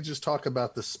 4 pages talk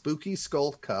about the Spooky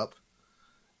Skull Cup.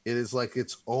 It is like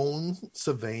its own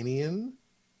Sylvanian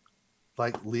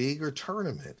league or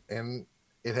tournament, and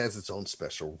it has its own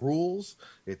special rules.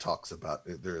 It talks about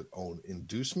their own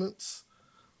inducements.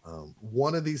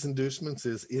 One of these inducements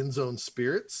is in-zone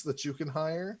spirits that you can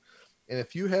hire, and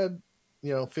if you had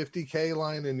 $50K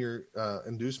line in your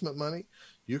inducement money,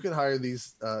 you could hire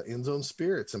these end zone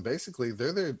spirits, and basically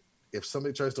they're there. If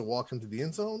somebody tries to walk into the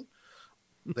end zone,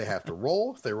 they have to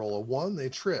roll. If they roll a 1, they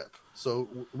trip. So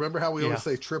remember how we always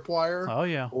say tripwire? Oh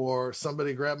yeah. Or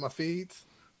somebody grab my feet.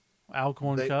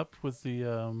 Alcorn Cup with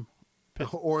the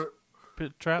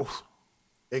pit traps.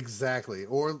 Exactly.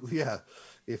 Or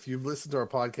if you've listened to our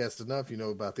podcast enough, you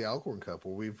know about the Alcorn Cup,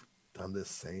 where we've done this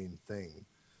same thing.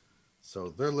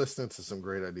 So they're listening to some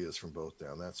great ideas from both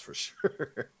down, that's for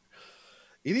sure.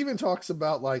 It even talks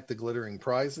about the glittering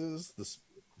prizes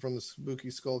from the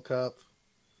Spooky Skull Cup.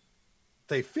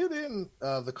 They fit in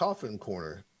the Coffin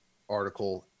Corner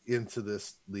article into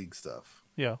this league stuff.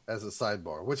 Yeah. As a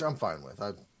sidebar, which I'm fine with.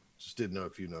 I just didn't know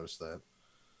if you noticed that.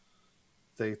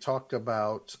 They talk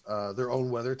about their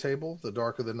own weather table, the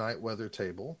Dark of the Night weather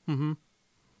table. Mm-hmm.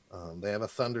 They have a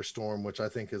thunderstorm, which I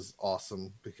think is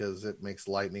awesome because it makes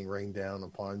lightning rain down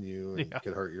upon you and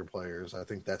could hurt your players. I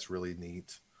think that's really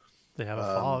neat. They have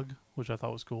a fog, which I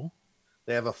thought was cool.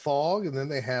 They have a fog, and then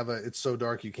they have it's so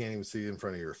dark you can't even see in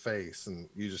front of your face, and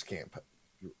you just can't,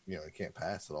 you can't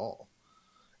pass at all.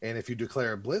 And if you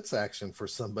declare a blitz action for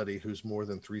somebody who's more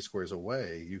than 3 squares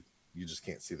away, you just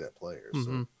can't see that player.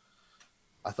 Mm-hmm. So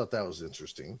I thought that was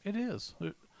interesting. It is.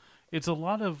 It's a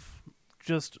lot of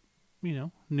just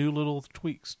new little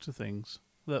tweaks to things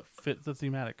that fit the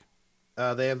thematic.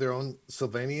 They have their own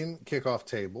Sylvanian kickoff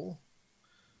table.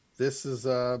 This is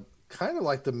kind of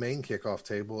like the main kickoff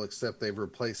table, except they've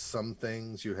replaced some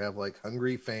things. You have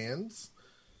hungry fans,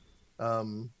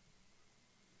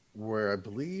 where I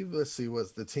believe, let's see,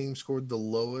 was the team scored the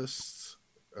lowest,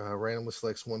 randomly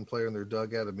selects one player in their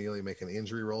dugout, immediately make an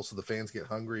injury roll, so the fans get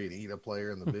hungry and eat a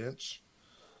player in the bench.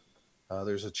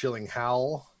 There's a chilling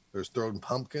howl. There's throwing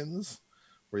pumpkins,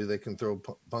 where they can throw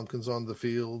pumpkins on the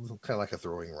field, kind of like a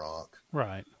throwing rock.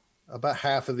 Right. About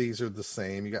half of these are the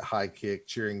same. You got high kick,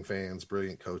 cheering fans,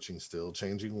 brilliant coaching still,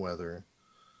 changing weather,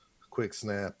 quick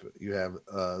snap. You have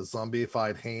a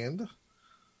zombified hand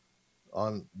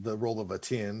on the roll of a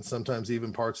 10. Sometimes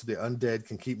even parts of the undead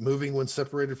can keep moving when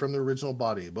separated from the original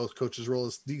body. Both coaches roll a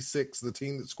d6, the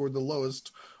team that scored the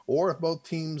lowest, or if both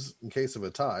teams, in case of a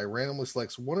tie, randomly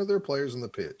selects one of their players in the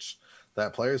pitch.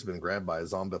 That player has been grabbed by a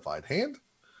zombified hand.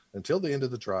 Until the end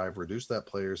of the drive, reduce that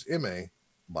player's MA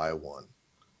by 1.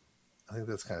 I think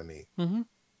that's kind of neat. Mm-hmm.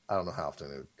 I don't know how often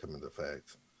it would come into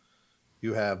effect.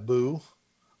 You have Boo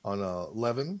on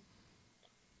 11.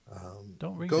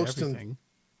 Don't read Ghost everything.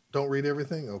 Don't read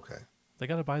everything? Okay. They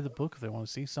got to buy the book if they want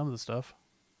to see some of the stuff.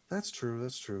 That's true.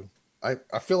 That's true. I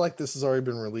feel like this has already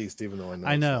been released, even though I know.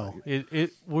 I know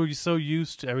we're so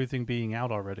used to everything being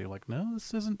out already. Like, no,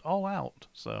 this isn't all out.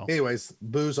 So, anyways,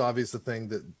 Boo's obviously the thing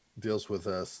that deals with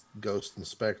us ghosts and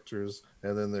specters,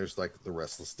 and then there's like the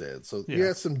Restless Dead. So you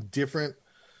have some different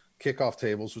kickoff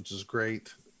tables, which is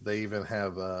great. They even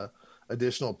have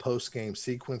additional post game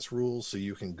sequence rules, so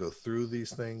you can go through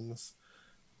these things.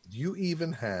 You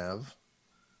even have.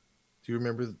 Do you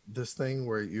remember this thing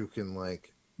where you can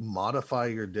like modify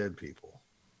your dead people?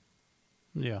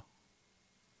 Yeah.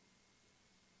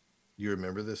 You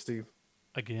remember this, Steve?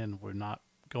 Again, we're not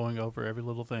going over every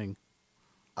little thing.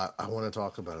 I want to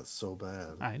talk about it so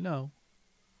bad. I know.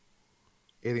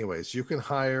 Anyways, you can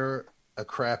hire a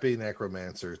crappy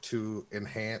necromancer to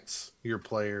enhance your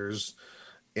players.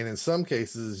 And in some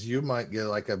cases, you might get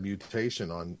like a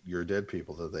mutation on your dead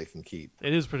people that they can keep.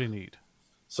 It is pretty neat.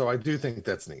 So I do think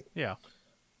that's neat. Yeah.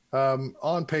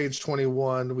 On page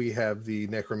 21, we have the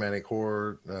Necromantic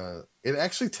Horror. It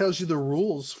actually tells you the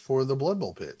rules for the Blood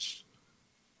Bowl pitch.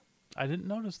 I didn't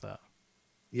notice that.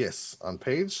 Yes, on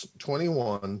page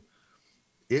 21,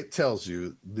 it tells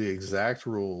you the exact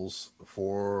rules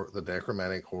for the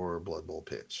Necromantic Horror Blood Bowl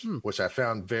pitch, which I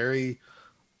found very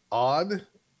odd,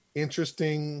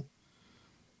 interesting.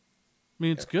 I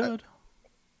mean, it's good.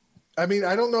 I mean,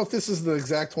 I don't know if this is the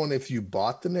exact one if you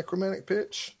bought the Necromantic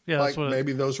pitch. Yeah, like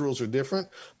maybe those rules are different.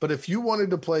 But if you wanted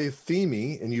to play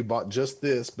Themey and you bought just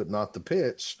this but not the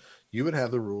pitch, you would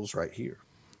have the rules right here.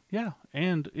 Yeah,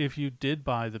 and if you did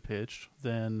buy the pitch,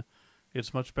 then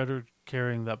it's much better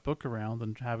carrying that book around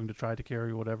than having to try to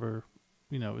carry whatever,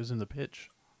 is in the pitch.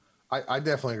 I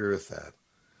definitely agree with that.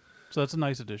 So that's a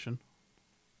nice addition.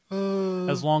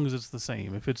 As long as it's the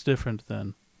same. If it's different,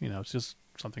 then, it's just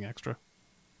something extra.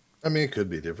 I mean, it could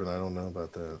be different. I don't know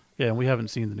about that. Yeah, and we haven't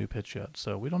seen the new pitch yet,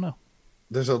 so we don't know.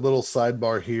 There's a little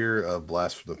sidebar here of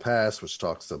Blast from the Past, which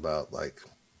talks about, like,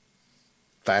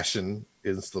 fashion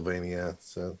in Slovenia.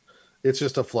 So it's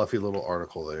just a fluffy little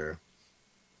article there.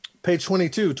 Page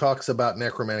 22 talks about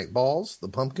necromantic balls, the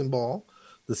pumpkin ball,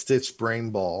 the stitched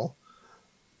brain ball.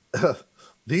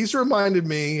 These reminded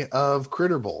me of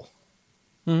Critter Bowl.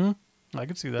 Mm-hmm. I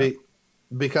could see that.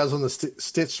 Because on the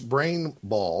stitched brain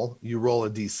ball, you roll a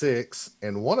d6,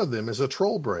 and one of them is a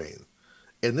troll brain.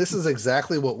 And this is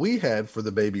exactly what we had for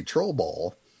the baby troll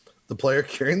ball. The player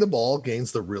carrying the ball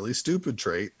gains the really stupid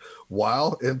trait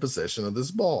while in possession of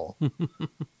this ball.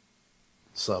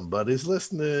 Somebody's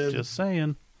listening. Just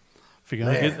saying. If you're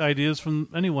going to get ideas from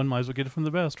anyone, might as well get it from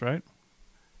the best, right?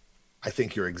 I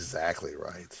think you're exactly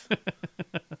right.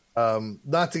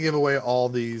 Not to give away all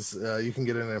these, you can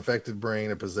get an infected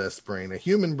brain, a possessed brain, a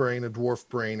human brain, a dwarf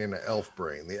brain, and an elf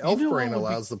brain. The elf brain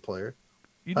allows the player.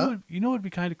 You know what would be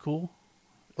kind of cool?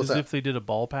 What's is that? If they did a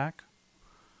ball pack.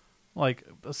 Like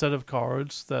a set of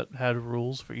cards that had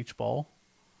rules for each ball.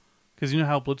 Because you know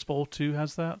how Blitz Bowl 2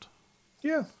 has that?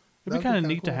 Yeah. It'd be kind of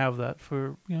neat to have that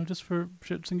for, just for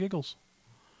shits and giggles.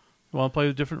 You want to play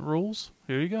with different rules?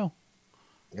 Here you go.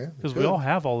 Yeah. Because we all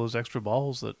have all those extra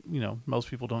balls that, most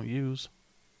people don't use.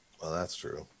 Well, that's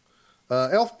true.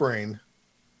 Elf Brain.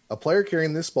 A player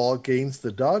carrying this ball gains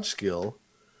the dodge skill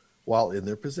while in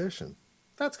their possession.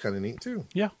 That's kind of neat, too.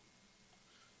 Yeah.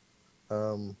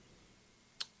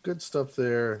 Good stuff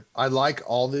there. I like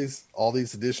all these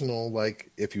additional, like,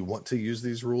 if you want to use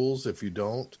these rules, if you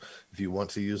don't, if you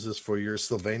want to use this for your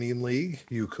Slovenian league,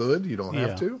 you could. You don't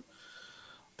have to.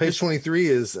 Page 23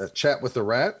 is a chat with the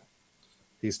rat.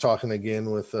 He's talking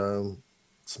again with some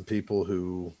people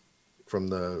who, from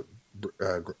the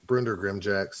Brunder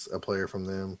Grimjacks, a player from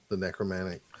them, the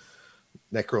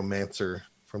necromancer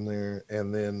from there.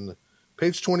 And then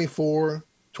page 24,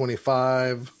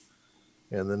 25,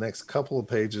 and the next couple of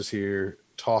pages here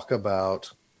talk about,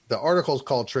 the article is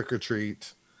called Trick or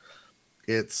Treat.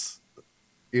 It's,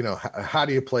 how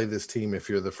do you play this team if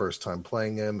you're the first time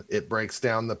playing them? It breaks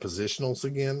down the positionals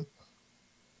again.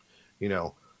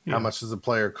 How Yeah. much does the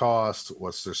player cost?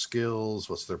 What's their skills?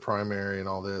 What's their primary and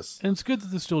all this? And it's good that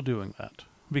they're still doing that.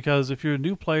 Because if you're a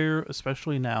new player,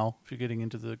 especially now, if you're getting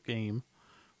into the game,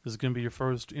 this is going to be your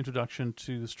first introduction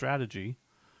to strategy.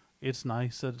 It's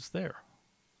nice that it's there.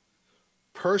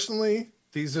 Personally,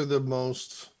 these are the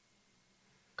most,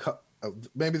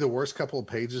 maybe the worst couple of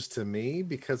pages to me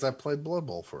because I played Blood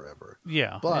Bowl forever.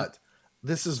 Yeah. But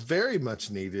this is very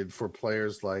much needed for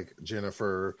players like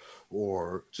Jennifer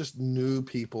or just new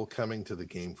people coming to the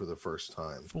game for the first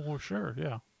time. For sure,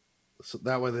 yeah. So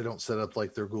that way they don't set up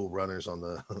like their ghoul runners on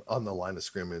the on the line of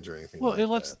scrimmage or anything Well, like it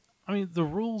lets. that. I mean, the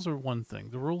rules are one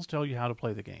thing. The rules tell you how to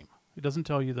play the game. It doesn't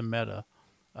tell you the meta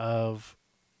of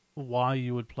why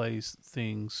you would play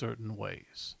things certain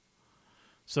ways.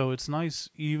 So it's nice,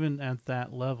 even at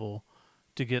that level,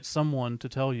 to get someone to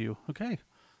tell you, okay,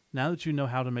 now that you know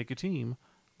how to make a team,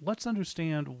 let's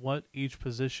understand what each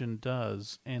position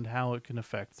does and how it can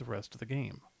affect the rest of the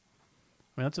game.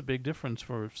 I mean, that's a big difference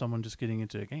for someone just getting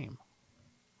into a game.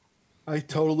 I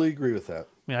totally agree with that.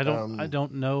 I mean, I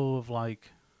don't know of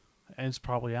like, and it's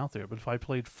probably out there, but if I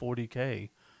played 40K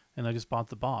and I just bought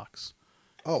the box,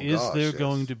 is there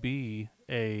going to be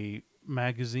a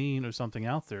magazine or something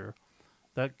out there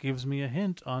that gives me a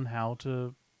hint on how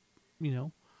to,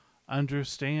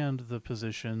 understand the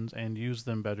positions and use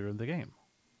them better in the game?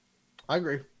 I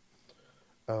agree.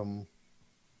 I'm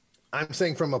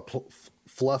saying from a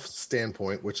fluff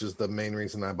standpoint, which is the main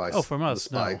reason I buy from us, the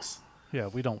spikes. No. Yeah,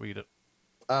 we don't read it.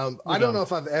 I don't know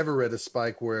if I've ever read a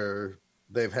spike where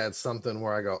they've had something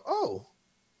where I go, oh,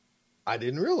 I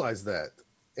didn't realize that,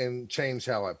 and change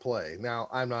how I play. Now,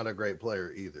 I'm not a great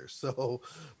player either, so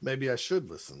maybe I should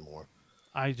listen more.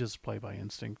 I just play by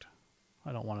instinct.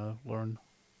 I don't want to learn.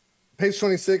 Page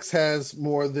 26 has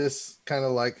more of this kind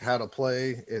of like how to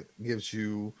play. It gives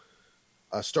you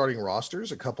starting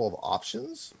rosters, a couple of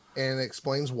options, and it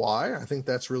explains why. I think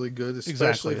that's really good,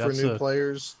 especially for new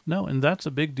players. No, and that's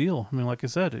a big deal. I mean, like I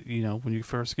said, when you're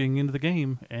first getting into the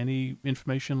game, any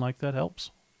information like that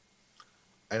helps.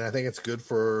 And I think it's good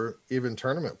for even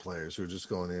tournament players who are just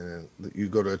going in, and you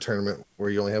go to a tournament where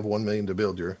you only have 1 million to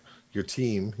build your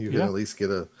team. You can at least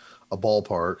get a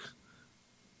ballpark.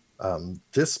 I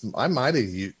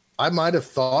might have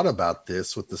thought about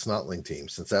this with the Snotling team,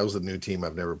 since that was a new team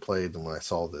I've never played. And when I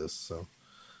saw this, so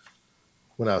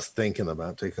when I was thinking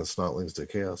about taking Snotlings to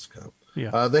Chaos Cup,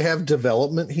 they have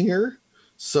development here.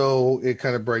 So it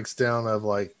kind of breaks down of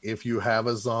like, if you have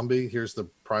a zombie, here's the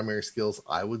primary skills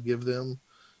I would give them.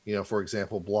 For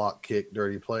example, block, kick,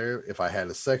 dirty player. If I had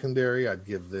a secondary, I'd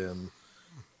give them,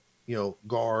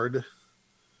 guard.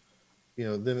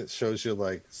 Then it shows you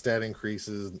like stat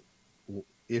increases,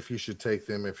 if you should take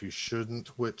them, if you shouldn't,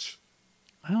 which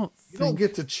you don't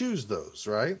get to choose those,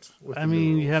 right? I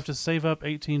mean, you have to save up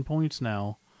 18 points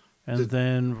now and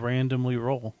then randomly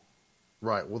roll.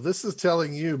 Right. Well, this is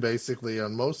telling you basically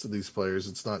on most of these players,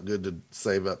 it's not good to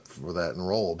save up for that and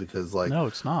roll because, like, no,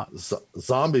 it's not.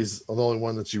 Zombies, the only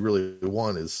one that you really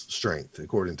want is strength,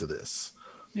 according to this.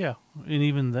 Yeah, and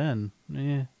even then,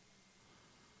 I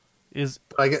guess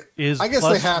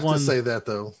they have to say that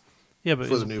though. Yeah,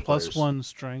 but is plus one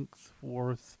strength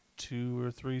worth 2 or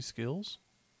 3 skills?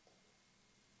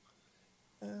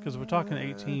 Because we're talking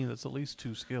 18, that's at least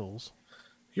 2 skills.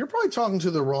 You're probably talking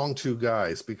to the wrong 2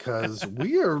 guys because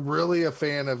we are really a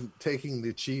fan of taking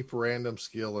the cheap random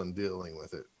skill and dealing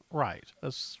with it. Right.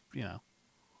 That's,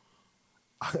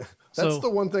 That's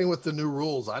the one thing with the new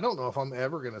rules. I don't know if I'm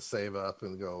ever going to save up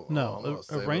and go. No,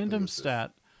 a random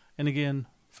stat. And again,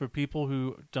 for people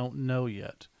who don't know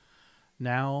yet,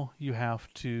 now you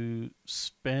have to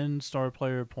spend star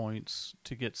player points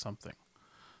to get something.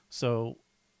 So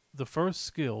the first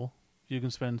skill, you can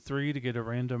spend 3 to get a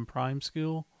random prime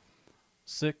skill,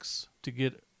 6 to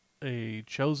get a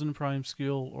chosen prime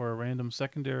skill or a random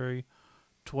secondary,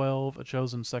 12 a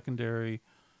chosen secondary,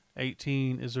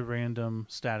 18 is a random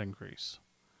stat increase.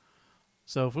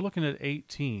 So if we're looking at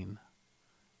 18,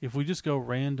 if we just go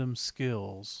random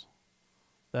skills,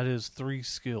 that is 3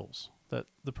 skills that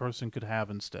the person could have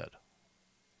instead.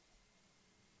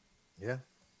 Yeah.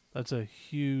 That's a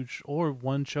huge, or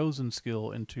 1 chosen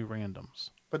skill and 2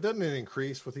 randoms. But doesn't it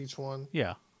increase with each one?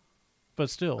 Yeah. But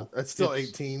still. It's still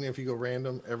 18 if you go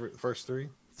random every first 3?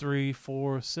 3,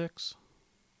 4, 6.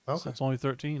 Okay. So it's only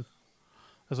 13.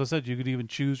 As I said, you could even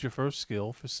choose your first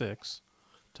skill for 6,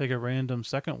 take a random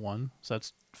second one, so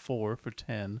that's 4 for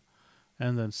 10,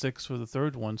 and then 6 for the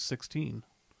third one, 16.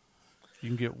 You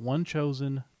can get 1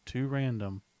 chosen, 2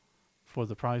 random for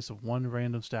the price of 1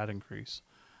 random stat increase.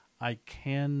 I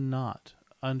cannot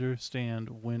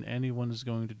understand when anyone is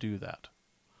going to do that.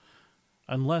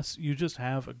 Unless you just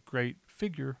have a great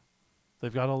figure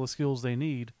They've got all the skills they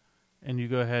need, and you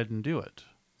go ahead and do it.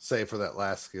 Save for that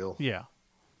last skill. Yeah,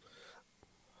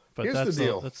 but Here's the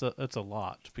deal. that's a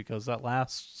lot, because that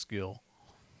last skill,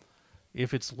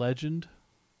 if it's legend,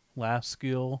 last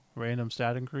skill, random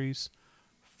stat increase,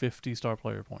 50 star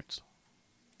player points.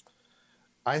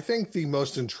 I think the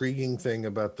most intriguing thing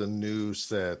about the new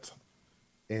set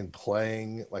in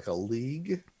playing like a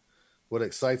league, what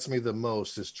excites me the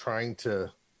most is trying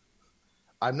to.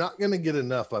 I'm not going to get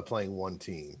enough by playing one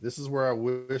team. This is where I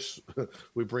wish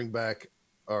we bring back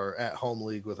our at-home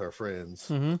league with our friends,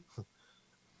 Mm-hmm.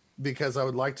 because I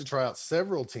would like to try out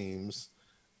several teams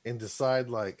and decide,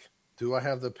 like, do I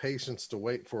have the patience to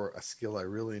wait for a skill I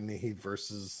really need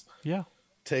versus Yeah.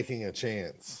 taking a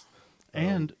chance.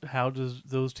 And how does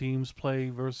those teams play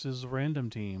versus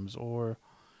random teams? Or,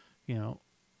 you know,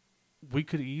 we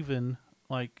could even,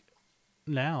 like,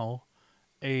 now,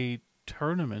 a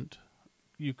tournament,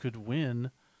 you could win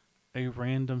a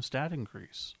random stat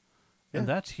increase. And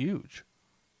Yeah. that's huge.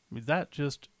 I mean, that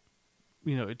just,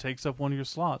 it takes up one of your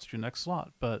slots, your next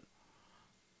slot, but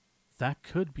that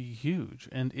could be huge.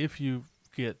 And if you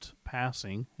get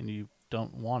passing and you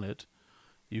don't want it,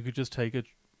 you could just take a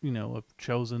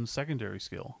chosen secondary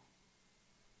skill.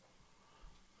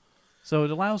 So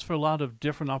it allows for a lot of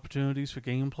different opportunities for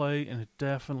gameplay, and it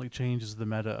definitely changes the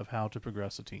meta of how to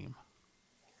progress a team.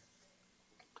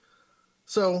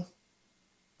 So,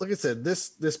 like I said,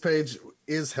 this page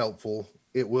is helpful.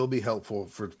 It will be helpful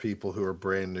for people who are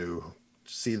brand new.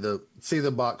 See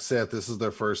the box set. This is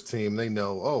their first team. They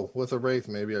know, oh, with a Wraith,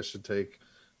 maybe I should take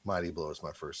Mighty Blow as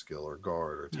my first skill, or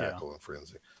Guard, or Tackle and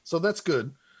Frenzy. So that's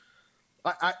good.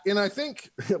 I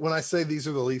think when I say these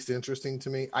are the least interesting to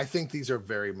me, I think these are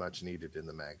very much needed in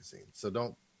the magazine. So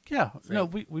don't. Yeah, no,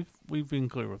 we've been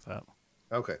clear with that.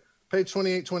 Okay. Page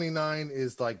 28, 29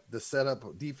 is like the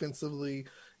setup defensively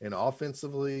and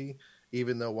offensively,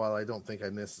 even though while I don't think I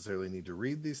necessarily need to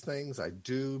read these things, I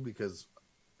do, because,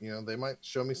 they might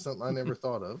show me something I never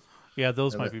thought of. Yeah,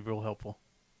 those might be real helpful.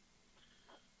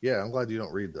 Yeah, I'm glad you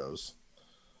don't read those.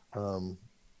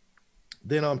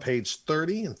 Then on page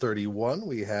 30 and 31,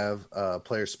 we have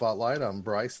player spotlight on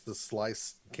Bryce the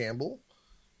Slice Campbell.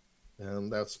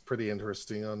 And that's pretty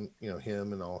interesting on,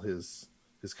 him and all his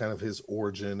kind of his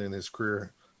origin and his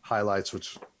career highlights,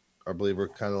 which I believe are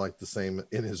kind of like the same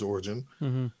in his origin.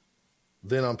 Mm-hmm.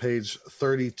 Then on page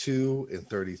 32 and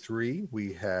 33,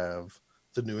 we have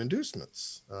the new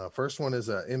inducements. First one is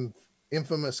an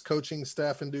infamous coaching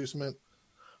staff inducement,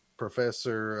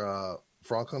 Professor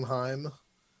Frankenheim,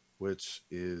 which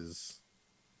is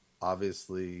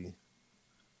obviously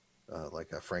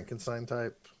like a Frankenstein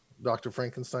type, Dr.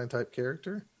 Frankenstein type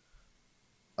character.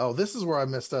 Oh, this is where I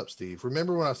messed up, Steve.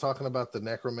 Remember when I was talking about the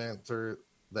necromancer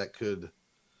that could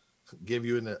give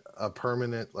you a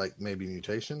permanent, like maybe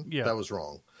mutation? Yeah. That was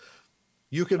wrong.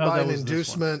 You could buy an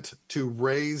inducement to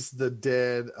raise the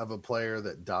dead of a player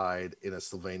that died in a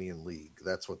Sylvanian league.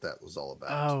 That's what that was all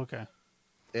about. Oh, okay.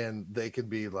 And they could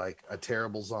be like a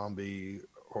terrible zombie,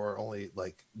 or only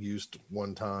like used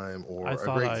one time, or a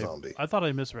great zombie. I thought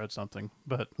I misread something,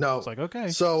 but no, it's like, okay.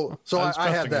 So I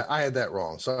had that. I had that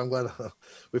wrong. So I'm glad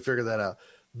we figured that out.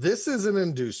 This is an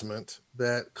inducement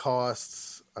that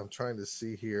costs, I'm trying to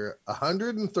see here,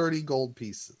 130 gold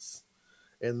pieces.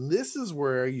 And this is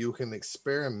where you can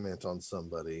experiment on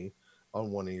somebody,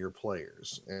 on one of your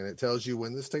players. And it tells you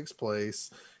when this takes place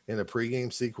in a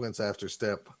pregame sequence after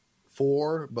step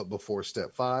 4, but before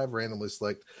step 5. Randomly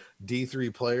select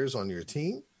D3 players on your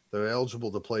team. They're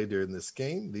eligible to play during this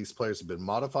game. These players have been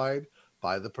modified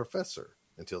by the professor.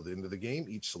 Until the end of the game,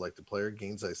 each selected player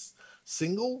gains a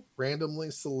single randomly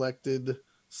selected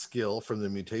skill from the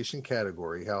mutation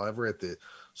category. However, at the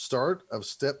start of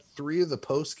step 3 of the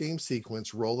post-game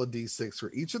sequence, roll a d6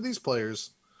 for each of these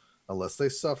players, unless they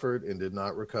suffered and did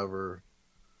not recover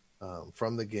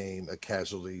from the game, a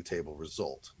casualty table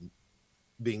result.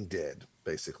 Being dead,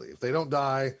 basically. If they don't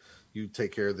die, you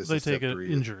take care of this. They take an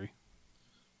injury.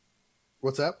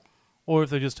 What's that? Or if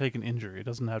they just take an injury, it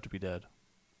doesn't have to be dead.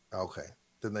 Okay,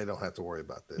 then they don't have to worry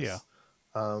about this. Yeah.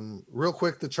 Real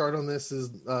quick, the chart on this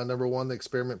is number 1. The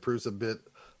experiment proves a bit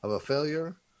of a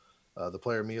failure. The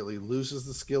player immediately loses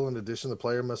the skill. In addition, the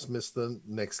player must miss the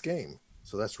next game.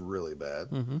 So that's really bad.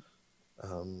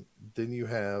 Mm-hmm. Then you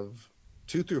have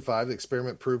 2 through 5, the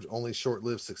experiment proved only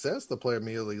short-lived success. The player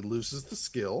immediately loses the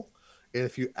skill. And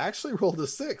if you actually rolled a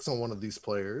 6 on one of these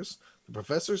players, the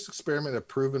professor's experiment had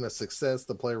proven a success.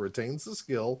 The player retains the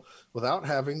skill without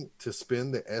having to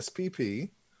spend the SPP.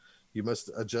 You must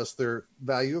adjust their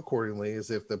value accordingly, as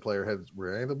if the player had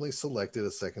randomly selected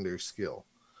a secondary skill.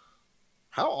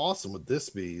 How awesome would this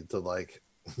be to, like,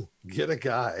 get a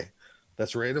guy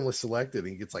that's randomly selected,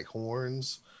 and he gets like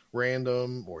horns,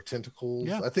 random or tentacles.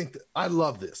 Yeah, I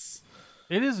love this.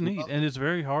 it is neat, and it's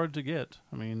very hard to get.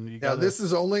 I mean, you Now, gotta. this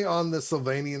is only on the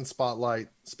Sylvanian Spotlight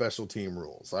special team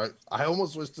rules. I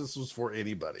almost wish this was for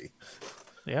anybody.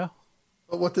 Yeah.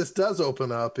 But what this does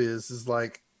open up is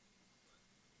like,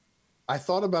 I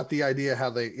thought about the idea how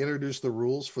they introduced the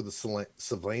rules for the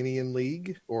Sylvanian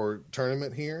League or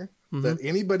tournament here Mm-hmm. that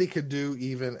anybody could do,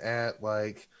 even at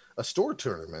like a store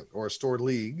tournament or a store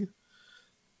league.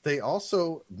 They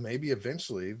also, maybe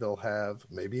eventually they'll have,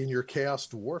 maybe in your Chaos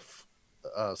Dwarf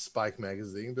Spike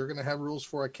magazine, they're going to have rules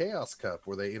for a Chaos Cup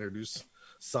where they introduce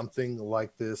something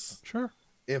like this Sure.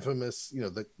 infamous,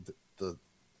 the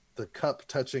the cup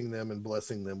touching them and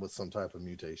blessing them with some type of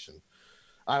mutation.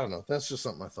 I don't know. That's just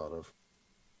something I thought of.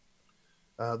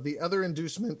 The other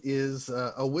inducement is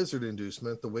a wizard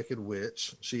inducement, the Wicked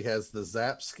Witch. She has the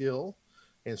Zap skill,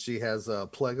 and she has a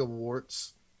Plague of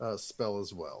Warts spell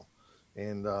as well.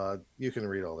 And you can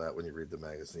read all that when you read the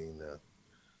magazine.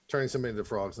 Turning somebody into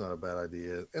frogs not a bad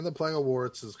idea. And the Plague of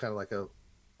Warts is kind of like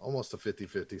almost a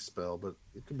 50-50 spell, but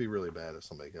it can be really bad if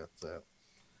somebody got that.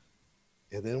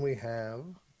 And then we have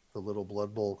the little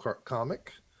Blood Bowl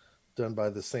comic done by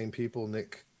the same people,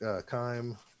 Nick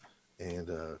Kime and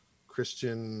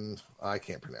Christian. I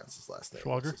can't pronounce his last name.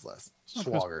 Schwager? What's his last?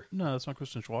 Schwager. No, that's not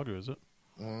Christian Schwager, is it?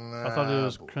 Nah, I thought it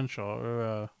was Crenshaw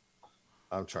or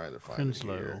I'm trying to find it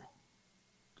Crinslow. here.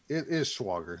 It is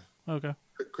Schwager. Okay.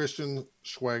 Christian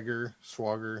Schwager.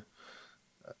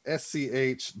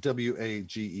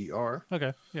 SCHWAGER.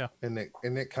 Okay. Yeah. And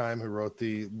Nick Kime, who wrote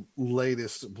the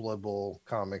latest Blood Bowl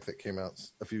comic that came out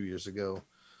a few years ago,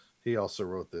 he also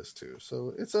wrote this too.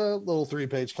 So it's a little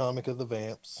 3-page comic of the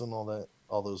Vamps and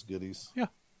all those goodies. Yeah.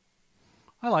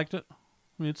 I liked it. I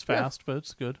mean, it's fast, but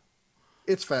it's good.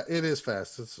 It's fast. It is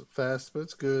fast. It's fast, but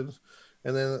it's good.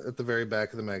 And then at the very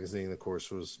back of the magazine, of course,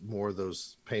 was more of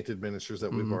those painted miniatures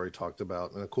that we've already talked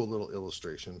about, and a cool little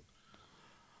illustration.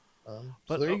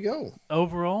 So there you go.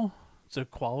 Overall, it's a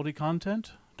quality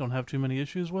content. Don't have too many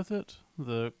issues with it.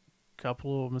 The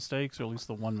couple of mistakes, or at least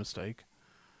the one mistake.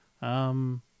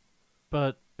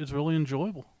 But it's really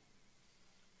enjoyable.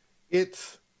 It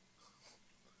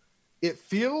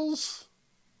feels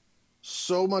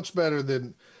so much better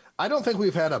than. I don't think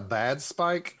we've had a bad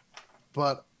spike,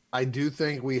 but I do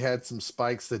think we had some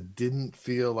spikes that didn't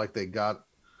feel like they got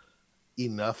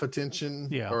enough attention.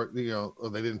 Yeah. Or or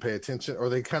they didn't pay attention, or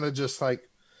they kind of just like,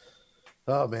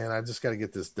 oh man, I just got to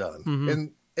get this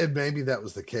done. And maybe that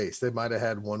was the case. They might have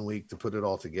had 1 week to put it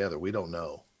all together. We don't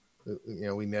know.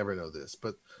 We never know this,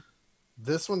 but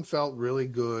this one felt really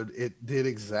good. It did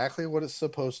exactly what it's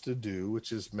supposed to do,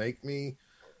 which is make me,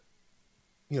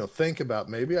 think about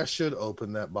maybe I should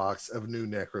open that box of new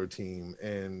Necro Team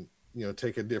and,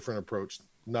 take a different approach,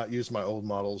 not use my old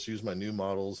models, use my new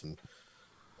models, and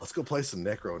let's go play some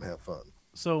Necro and have fun.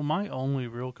 So my only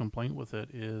real complaint with it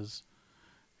is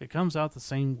it comes out the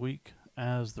same week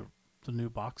as the new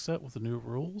box set with the new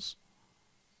rules.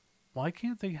 Why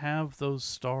can't they have those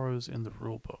stars in the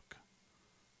rule book?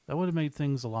 That would have made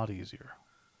things a lot easier.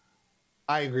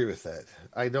 I agree with that.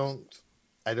 I don't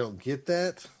get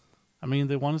that. I mean,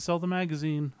 they want to sell the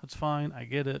magazine. That's fine. I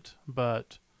get it.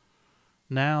 But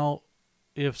now,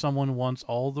 if someone wants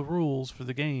all the rules for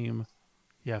the game,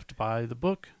 you have to buy the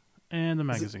book and the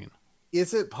magazine.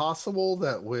 Is it possible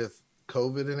that with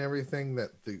COVID and everything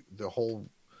that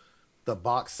the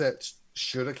box set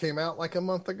should have came out like a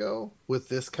month ago, with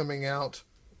this coming out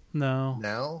No.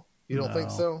 now? You don't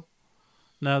think so?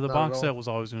 No, the Not box at set all? was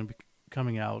always going to be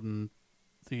coming out in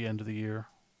the end of the year.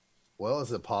 Well,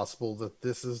 is it possible that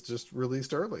this is just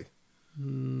released early?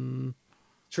 Mm,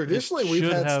 Traditionally,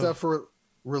 we've had stuff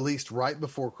released right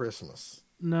before Christmas.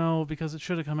 no, because it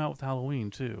should have come out with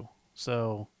Halloween too.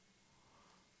 So,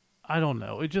 I don't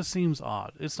know. It just seems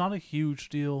odd. It's not a huge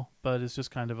deal, but it's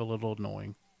just kind of a little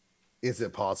annoying. Is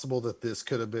it possible that this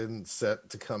could have been set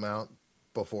to come out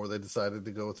before they decided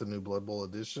to go with the new Blood Bowl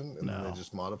edition, and then they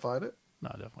just modified it? No,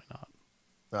 definitely not.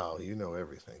 Oh, you know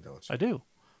everything, don't you? I do.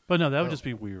 But no, that would just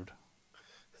be weird.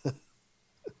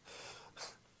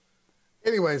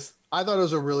 Anyways, I thought it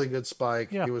was a really good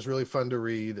spike. Yeah. It was really fun to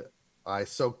read. I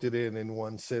soaked it in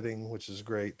one sitting, which is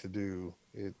great to do.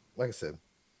 It, like I said,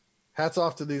 hats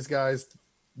off to these guys.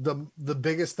 The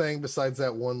biggest thing besides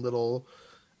that one little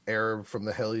error from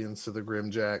the Hellions to the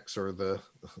Grimjacks, or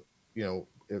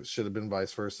it should have been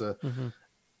vice versa,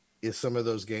 is some of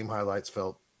those game highlights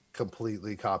felt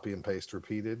completely copy and paste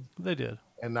repeated. They did.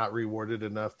 And not rewarded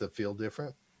enough to feel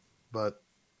different. But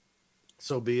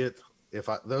so be it.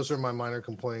 Those are my minor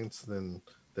complaints, then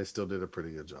they still did a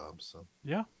pretty good job. So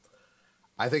Yeah.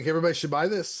 I think everybody should buy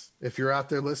this. If you're out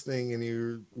there listening and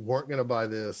you weren't going to buy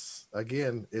this,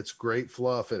 again, it's great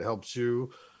fluff. It helps you.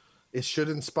 It should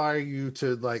inspire you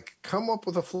to like come up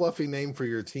with a fluffy name for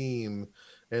your team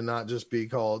and not just be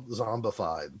called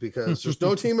Zombified, because there's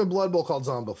no team in Blood Bowl called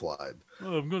Zombified.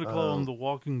 Oh, I'm going to call them The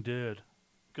Walking Dead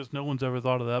because no one's ever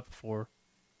thought of that before.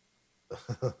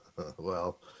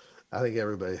 Well, I think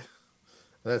everybody,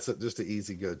 that's just an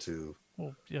easy go-to.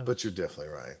 Well, yeah. But you're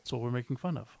definitely right. That's what we're making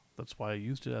fun of. That's why I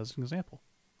used it as an example.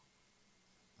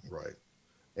 Right.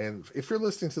 And if you're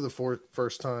listening to the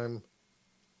first time,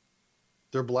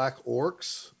 they're Black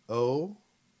Orcs,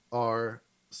 ORCS.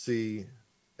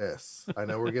 I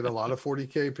know we're getting a lot of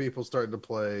 40K people starting to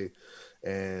play,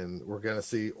 and we're going to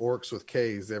see orcs with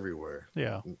Ks everywhere.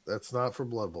 Yeah. That's not for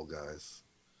Blood Bowl, guys.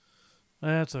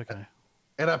 That's okay.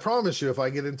 And I promise you, if I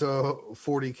get into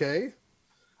 40K,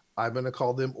 I'm going to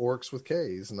call them orcs with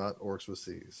Ks, not orcs with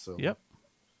Cs. So yep.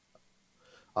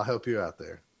 I'll help you out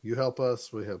there. You help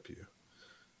us, we help you.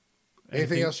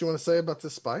 Anything else you want to say about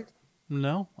this spike?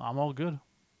 No, I'm all good.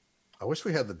 I wish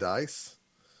we had the dice.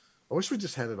 I wish we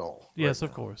just had it all. Yes,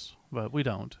 of course, but we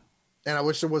don't. And I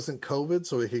wish there wasn't COVID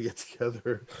so we could get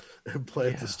together and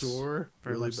play at the store.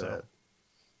 Really bad. So.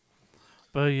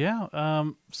 But yeah,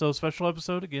 so special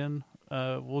episode again.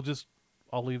 I'll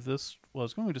leave this, what I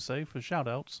was going to say, for shout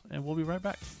outs, and we'll be right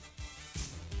back.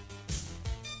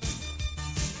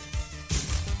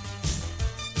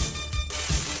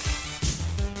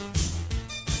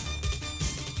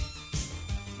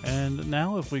 And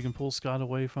now, if we can pull Scott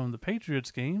away from the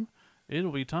Patriots game,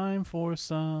 it'll be time for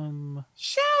some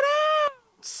shout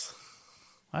outs.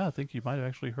 I think you might have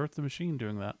actually hurt the machine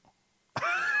doing that.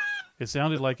 It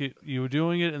sounded like you were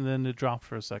doing it, and then it dropped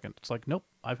for a second. It's like, nope,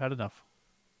 I've had enough.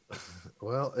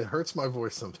 Well, it hurts my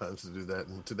voice sometimes to do that,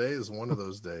 and today is one of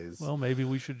those days. Well, maybe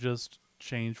we should just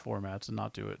change formats and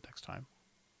not do it next time.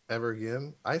 Ever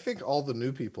again? I think all the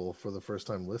new people for the first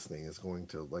time listening is going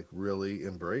to like really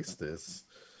embrace this.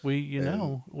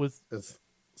 With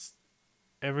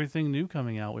everything new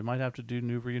coming out, we might have to do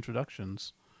new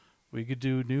reintroductions. We could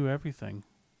do new everything.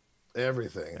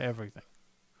 Everything.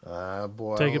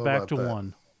 Boy, take it back to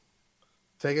one.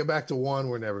 Take it back to one.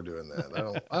 We're never doing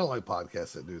that. I don't like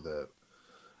podcasts that do that.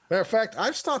 Matter of fact,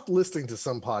 I've stopped listening to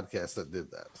some podcasts that did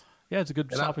that. Yeah, it's a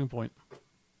good stopping point.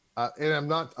 And I'm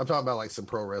talking about like some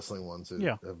pro wrestling ones who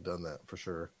have done that for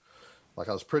sure. Like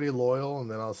I was pretty loyal,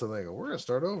 and then all of a sudden they go, "We're gonna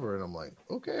start over," and I'm like,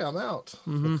 "Okay, I'm out,"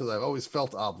 because I've always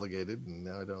felt obligated, and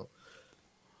now I don't.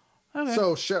 Okay.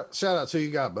 So shout out to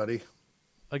you got, buddy.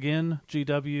 Again,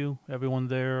 GW, everyone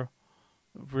there.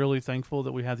 Really thankful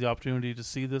that we had the opportunity to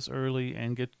see this early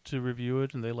and get to review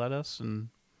it, and they let us, and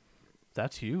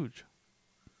that's huge.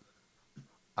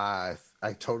 I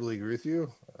totally agree with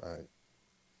you.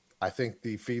 I think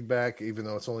the feedback, even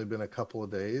though it's only been a couple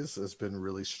of days, has been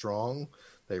really strong.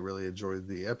 They really enjoyed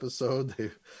the episode. They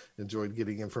enjoyed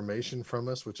getting information from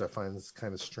us, which I find is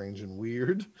kind of strange and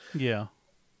weird. Yeah.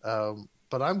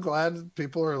 But I'm glad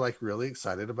people are like really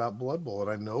excited about Blood Bowl,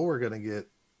 and I know we're going to get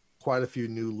quite a few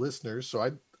new listeners. So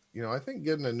I think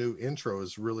getting a new intro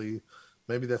is really,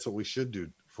 maybe that's what we should do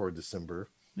for December.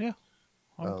 Yeah.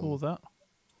 I'm cool with that.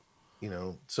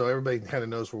 So everybody kind of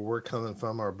knows where we're coming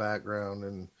from, our background,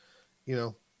 and,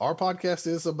 our podcast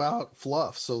is about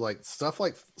fluff. So like stuff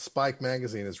like Spike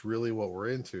Magazine is really what we're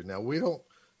into. Now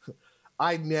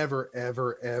I never,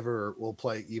 ever, ever will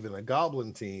play even a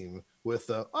Goblin team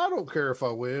with I don't care if I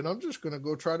win. I'm just going to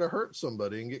go try to hurt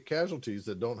somebody and get casualties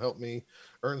that don't help me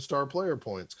earn star player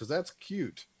points, because that's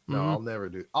cute. No, I'll never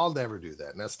do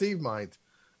that. Now, Steve might.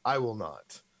 I will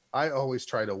not. I always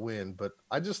try to win, but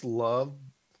I just love,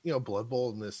 Blood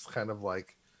Bowl in this kind of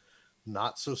like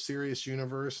not so serious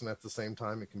universe, and at the same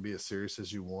time, it can be as serious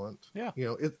as you want. Yeah.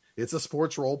 It's a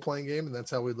sports role playing game, and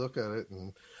that's how we look at it.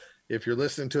 And if you're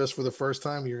listening to us for the first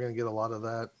time, you're going to get a lot of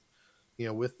that,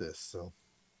 with this. So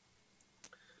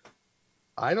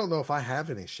I don't know if I have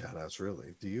any shout outs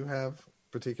really. Do you have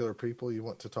particular people you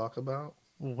want to talk about?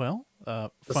 Well,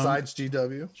 besides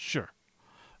GW? Sure.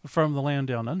 From the land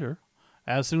down under,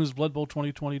 as soon as Blood Bowl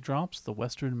 2020 drops, the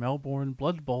Western Melbourne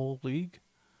Blood Bowl League.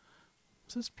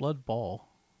 Is this Blood Ball?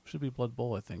 Should be Blood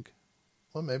Bowl, I think.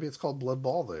 Well, maybe it's called Blood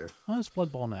Ball there. Oh, it's Blood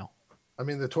Ball now. I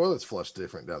mean, the toilet's flushed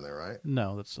different down there, right?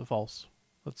 No, that's a false.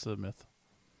 That's a myth.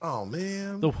 Oh,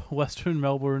 man. The Western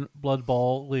Melbourne Blood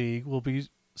Bowl League will be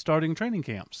starting training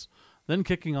camps, then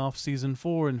kicking off Season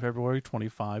 4 in February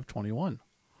 25-21.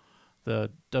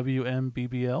 The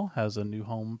WMBBL has a new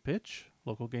home pitch,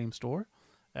 local game store,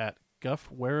 at Guff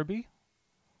Werribee.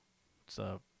 It's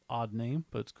a odd name,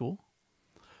 but it's cool.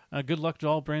 Good luck to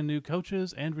all brand new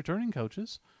coaches and returning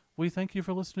coaches. We thank you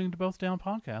for listening to Both Down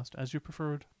Podcast as your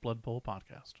preferred Blood Bowl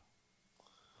podcast.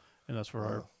 And that's for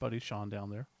our buddy Sean down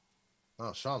there.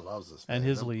 Oh, Sean loves this, and man.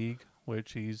 his league,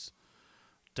 which he's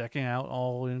decking out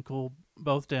all in cool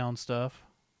Both Down stuff.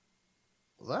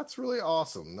 Well, that's really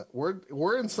awesome.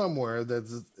 We're in somewhere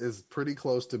that is pretty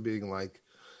close to being like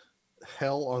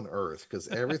hell on earth, because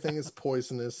everything is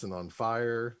poisonous and on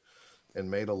fire and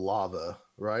made of lava,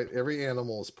 right? Every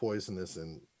animal is poisonous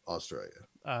in Australia.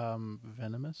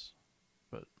 Venomous,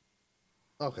 but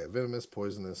okay, venomous,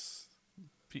 poisonous.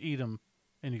 If you eat them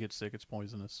and you get sick, it's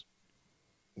poisonous.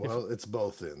 Well, it's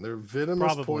both. Then they're venomous,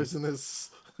 probably. Poisonous.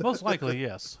 Most likely,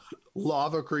 yes.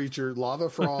 Lava creature, lava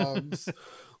frogs,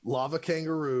 lava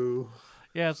kangaroo.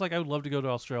 Yeah, it's like I would love to go to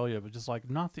Australia, but just like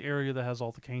not the area that has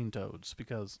all the cane toads,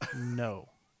 because no.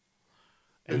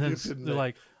 And then they're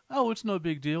like, "Oh, it's no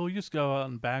big deal. You just go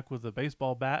out and back with a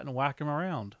baseball bat and whack them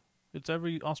around. It's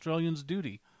every Australian's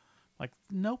duty." Like,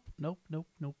 nope.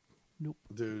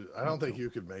 Dude, I don't think you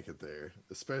could make it there,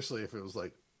 especially if it was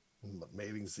like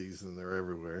mating season. They're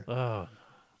everywhere. They're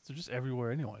just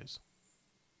everywhere, anyways.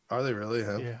 Are they really?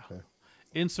 Huh? Yeah. Okay.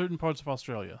 In certain parts of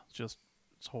Australia, it's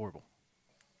horrible.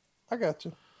 I got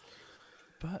you.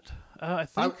 But I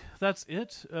think that's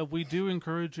it. We do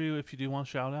encourage you, if you do want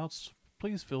shout outs,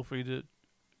 please feel free to,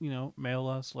 mail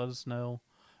us, let us know.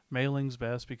 Mailing's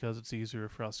best because it's easier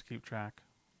for us to keep track.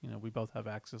 We both have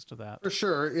access to that. For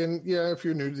sure. And yeah, if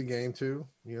you're new to the game too,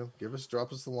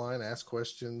 drop us the line, ask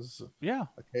questions. Yeah.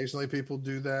 Occasionally people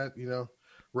do that,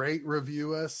 rate,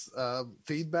 review us,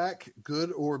 feedback,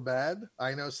 good or bad.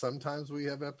 I know sometimes we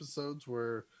have episodes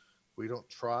where we don't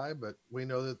try, but we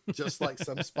know that just like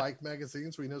some Spike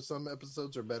magazines, we know some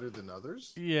episodes are better than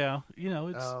others. Yeah.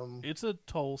 It's a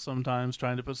toll sometimes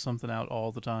trying to put something out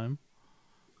all the time,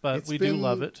 but we do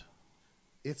love it.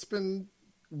 It's been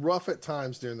rough at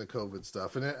times during the COVID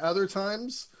stuff. And at other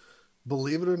times,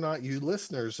 believe it or not, you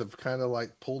listeners have kind of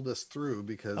like pulled us through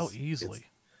because easily.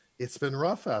 It's been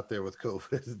rough out there with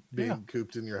COVID, being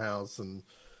cooped in your house and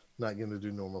not getting to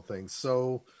do normal things.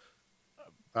 So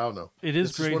I don't know. It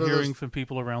is great hearing from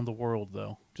people around the world,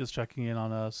 though, just checking in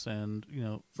on us and,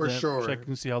 for sure, checking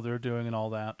to see how they're doing and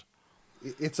all that.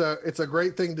 It's a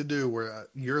great thing to do where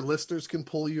your listeners can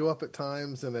pull you up at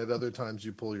times, and at other times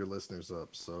you pull your listeners up.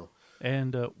 So,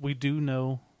 and we do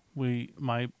know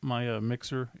my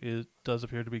mixer does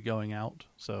appear to be going out,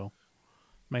 so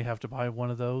may have to buy one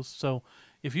of those. So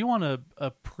if you want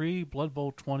a pre Blood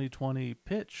Bowl 2020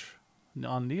 pitch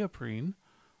on neoprene,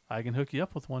 I can hook you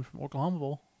up with one from Oklahoma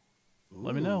Bowl.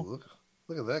 Let me know.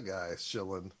 Look at that guy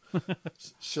shilling,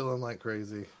 shilling like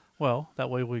crazy. Well, that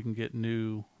way we can get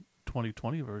new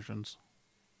 2020 versions.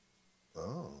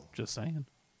 Oh, just saying.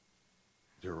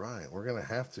 You're right. We're gonna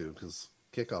have to, because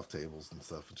kickoff tables and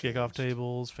stuff. Kickoff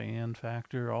tables, fan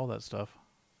factor, all that stuff.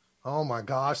 Oh my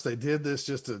gosh, they did this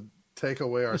just to take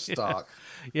away our stock.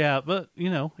 Yeah, but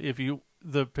if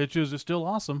the pitches are still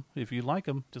awesome. If you like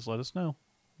them, just let us know.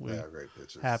 We're great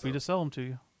pitches. Happy to sell them to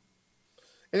you.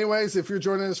 Anyways, if you're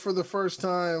joining us for the first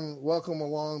time, welcome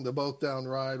along the Both Down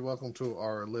ride. Welcome to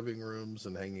our living rooms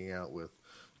and hanging out with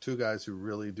two guys who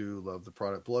really do love the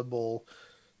product Blood Bowl.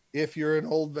 If you're an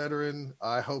old veteran,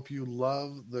 I hope you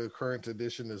love the current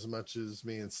edition as much as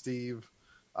me and Steve.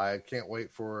 I can't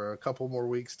wait for a couple more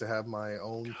weeks to have my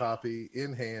own copy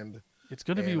in hand. It's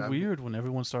going to be weird when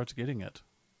everyone starts getting it.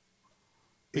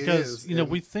 Because,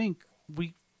 we think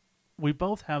we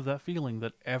both have that feeling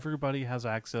that everybody has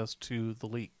access to the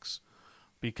leaks,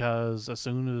 because as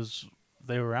soon as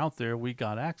they were out there, we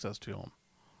got access to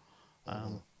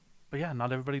them. But yeah,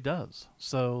 not everybody does.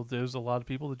 So there's a lot of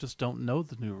people that just don't know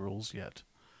the new rules yet.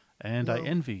 And I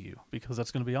envy you, because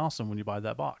that's going to be awesome when you buy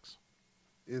that box.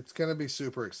 It's going to be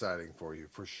super exciting for you,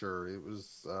 for sure. It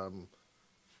was,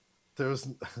 there was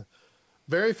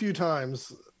very few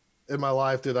times in my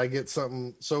life did I get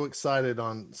something so excited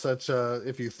on such a,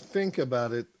 if you think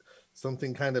about it,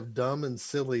 something kind of dumb and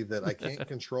silly that I can't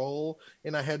control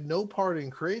and I had no part in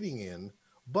creating in,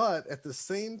 but at the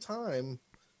same time,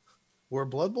 where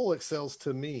Blood Bowl excels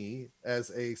to me as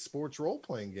a sports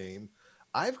role-playing game,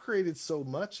 I've created so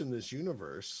much in this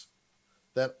universe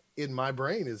that in my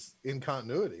brain is in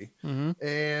continuity. Mm-hmm.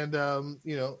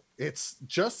 And, it's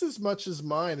just as much as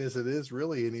mine as it is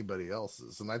really anybody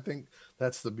else's. And I think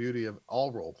that's the beauty of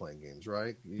all role-playing games,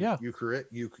 right? You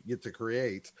get to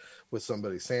create with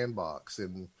somebody's sandbox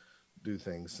and do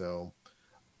things. So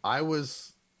I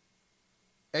was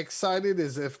excited,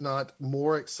 as if not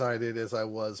more excited, as I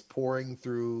was pouring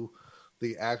through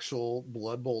the actual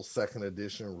Blood Bowl 2nd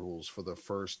edition rules for the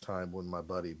first time when my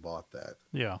buddy bought that.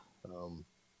 Yeah.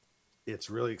 It's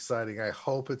really exciting. I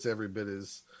hope it's every bit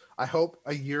as. I hope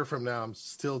a year from now I'm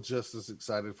still just as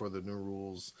excited for the new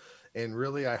rules, and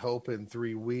really I hope in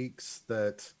 3 weeks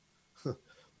that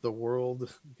the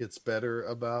world gets better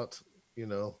about you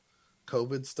know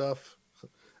COVID stuff.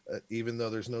 Even though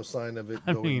there's no sign of it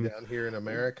I going mean, down here in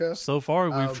America. so far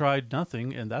we've Um, tried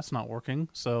nothing, and that's not working.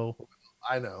 So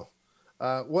I know.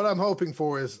 What I'm hoping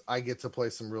for is I get to play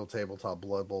some real tabletop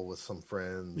Blood Bowl with some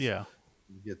friends, yeah,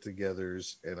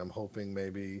 get-togethers, and I'm hoping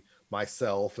maybe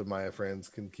myself and my friends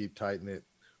can keep tight knit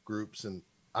groups. And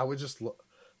I would just,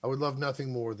 I would love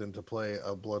nothing more than to play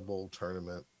a Blood Bowl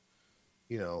tournament.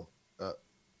 You know, uh,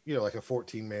 like a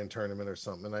 14-man tournament or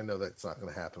something. And I know that's not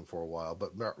going to happen for a while,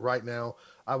 but right now,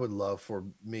 I would love for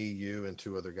me, you, and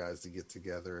two other guys to get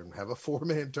together and have a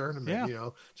 4-man tournament. yeah.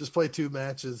 Just play 2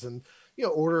 matches and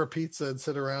order a pizza and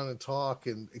sit around and talk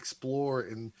and explore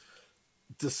and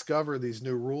discover these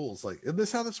new rules. Like, is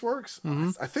this how this works?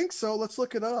 Hmm. I think so. Let's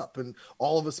look it up. And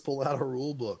all of us pull out our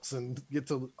rule books and get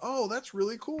to, oh, that's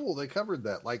really cool. They covered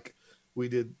that like we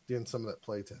did in some of that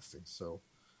play testing. So,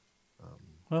 um,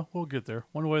 Well, we'll get there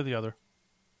one way or the other.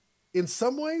 in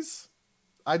some ways,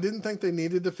 I didn't think they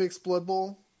needed to fix Blood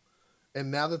Bowl. And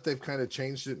now that they've kind of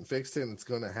changed it and fixed it and it's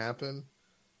going to happen,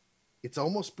 it's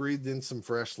almost breathed in some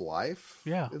fresh life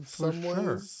Yeah, in for some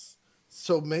sure. ways.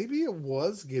 So maybe it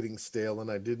was getting stale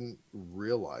and I didn't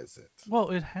realize it. Well,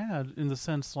 it had in the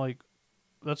sense like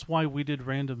that's why we did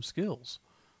random skills.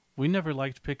 We never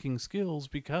liked picking skills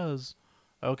because,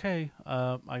 okay,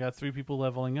 I got 3 people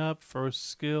leveling up. First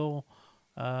skill,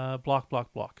 block,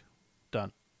 block, block,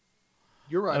 done.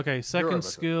 You're right. Okay, You're right second about that.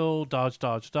 skill, dodge,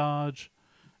 dodge, dodge.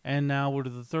 And now we're to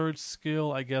the third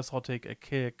skill. I guess I'll take a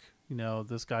kick.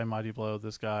 This guy mighty blow,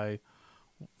 this guy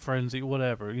frenzy,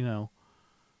 whatever.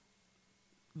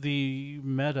 The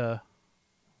meta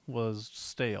was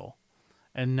stale,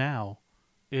 and now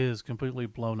is completely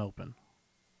blown open.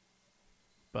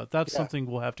 But that's Yeah. something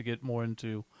we'll have to get more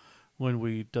into when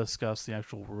we discuss the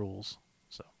actual rules.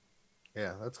 So,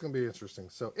 Yeah, that's going to be interesting.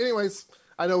 So, anyways,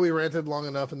 I know we ranted long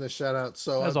enough in this shout out.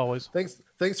 So, as always, thanks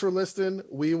for listening.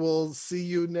 We will see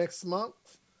you next month.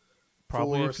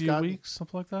 probably For a few Scott. weeks,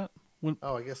 something like that.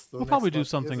 Oh, I guess We'll probably next do month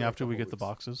something is in a after we couple get the weeks.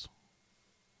 boxes.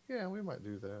 Yeah, we might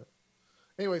do that.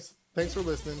 Anyways, thanks for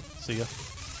listening. See ya.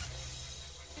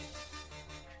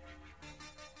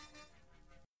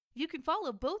 You can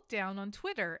follow Both Down on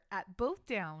Twitter at Both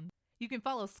Down. You can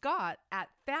follow Scott at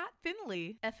Fat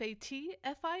Finley, FATFINLEY,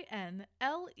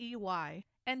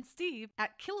 and Steve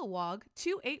at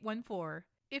Kilowog2814.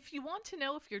 If you want to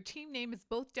know if your team name is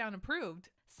Both Down approved,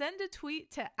 send a tweet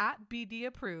to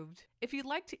 @BDapproved. If you'd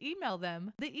like to email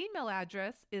them, the email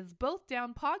address is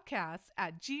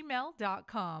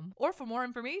bothdownpodcasts@gmail.com. Or for more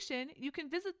information, you can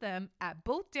visit them at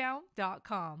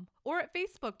bothdown.com or at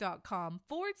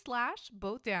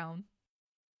facebook.com/bothdown.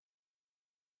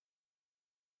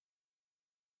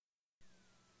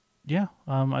 Yeah,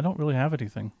 I don't really have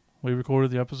anything. We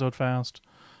recorded the episode fast.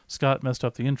 Scott messed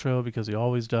up the intro because he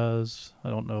always does. I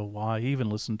don't know why he even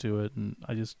listened to it, and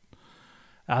I just,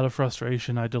 out of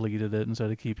frustration, I deleted it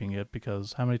instead of keeping it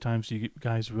because how many times do you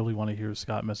guys really want to hear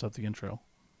Scott mess up the intro?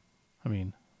 I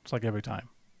mean, it's like every time.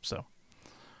 So,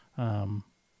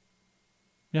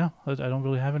 yeah, I don't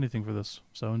really have anything for this,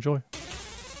 so enjoy.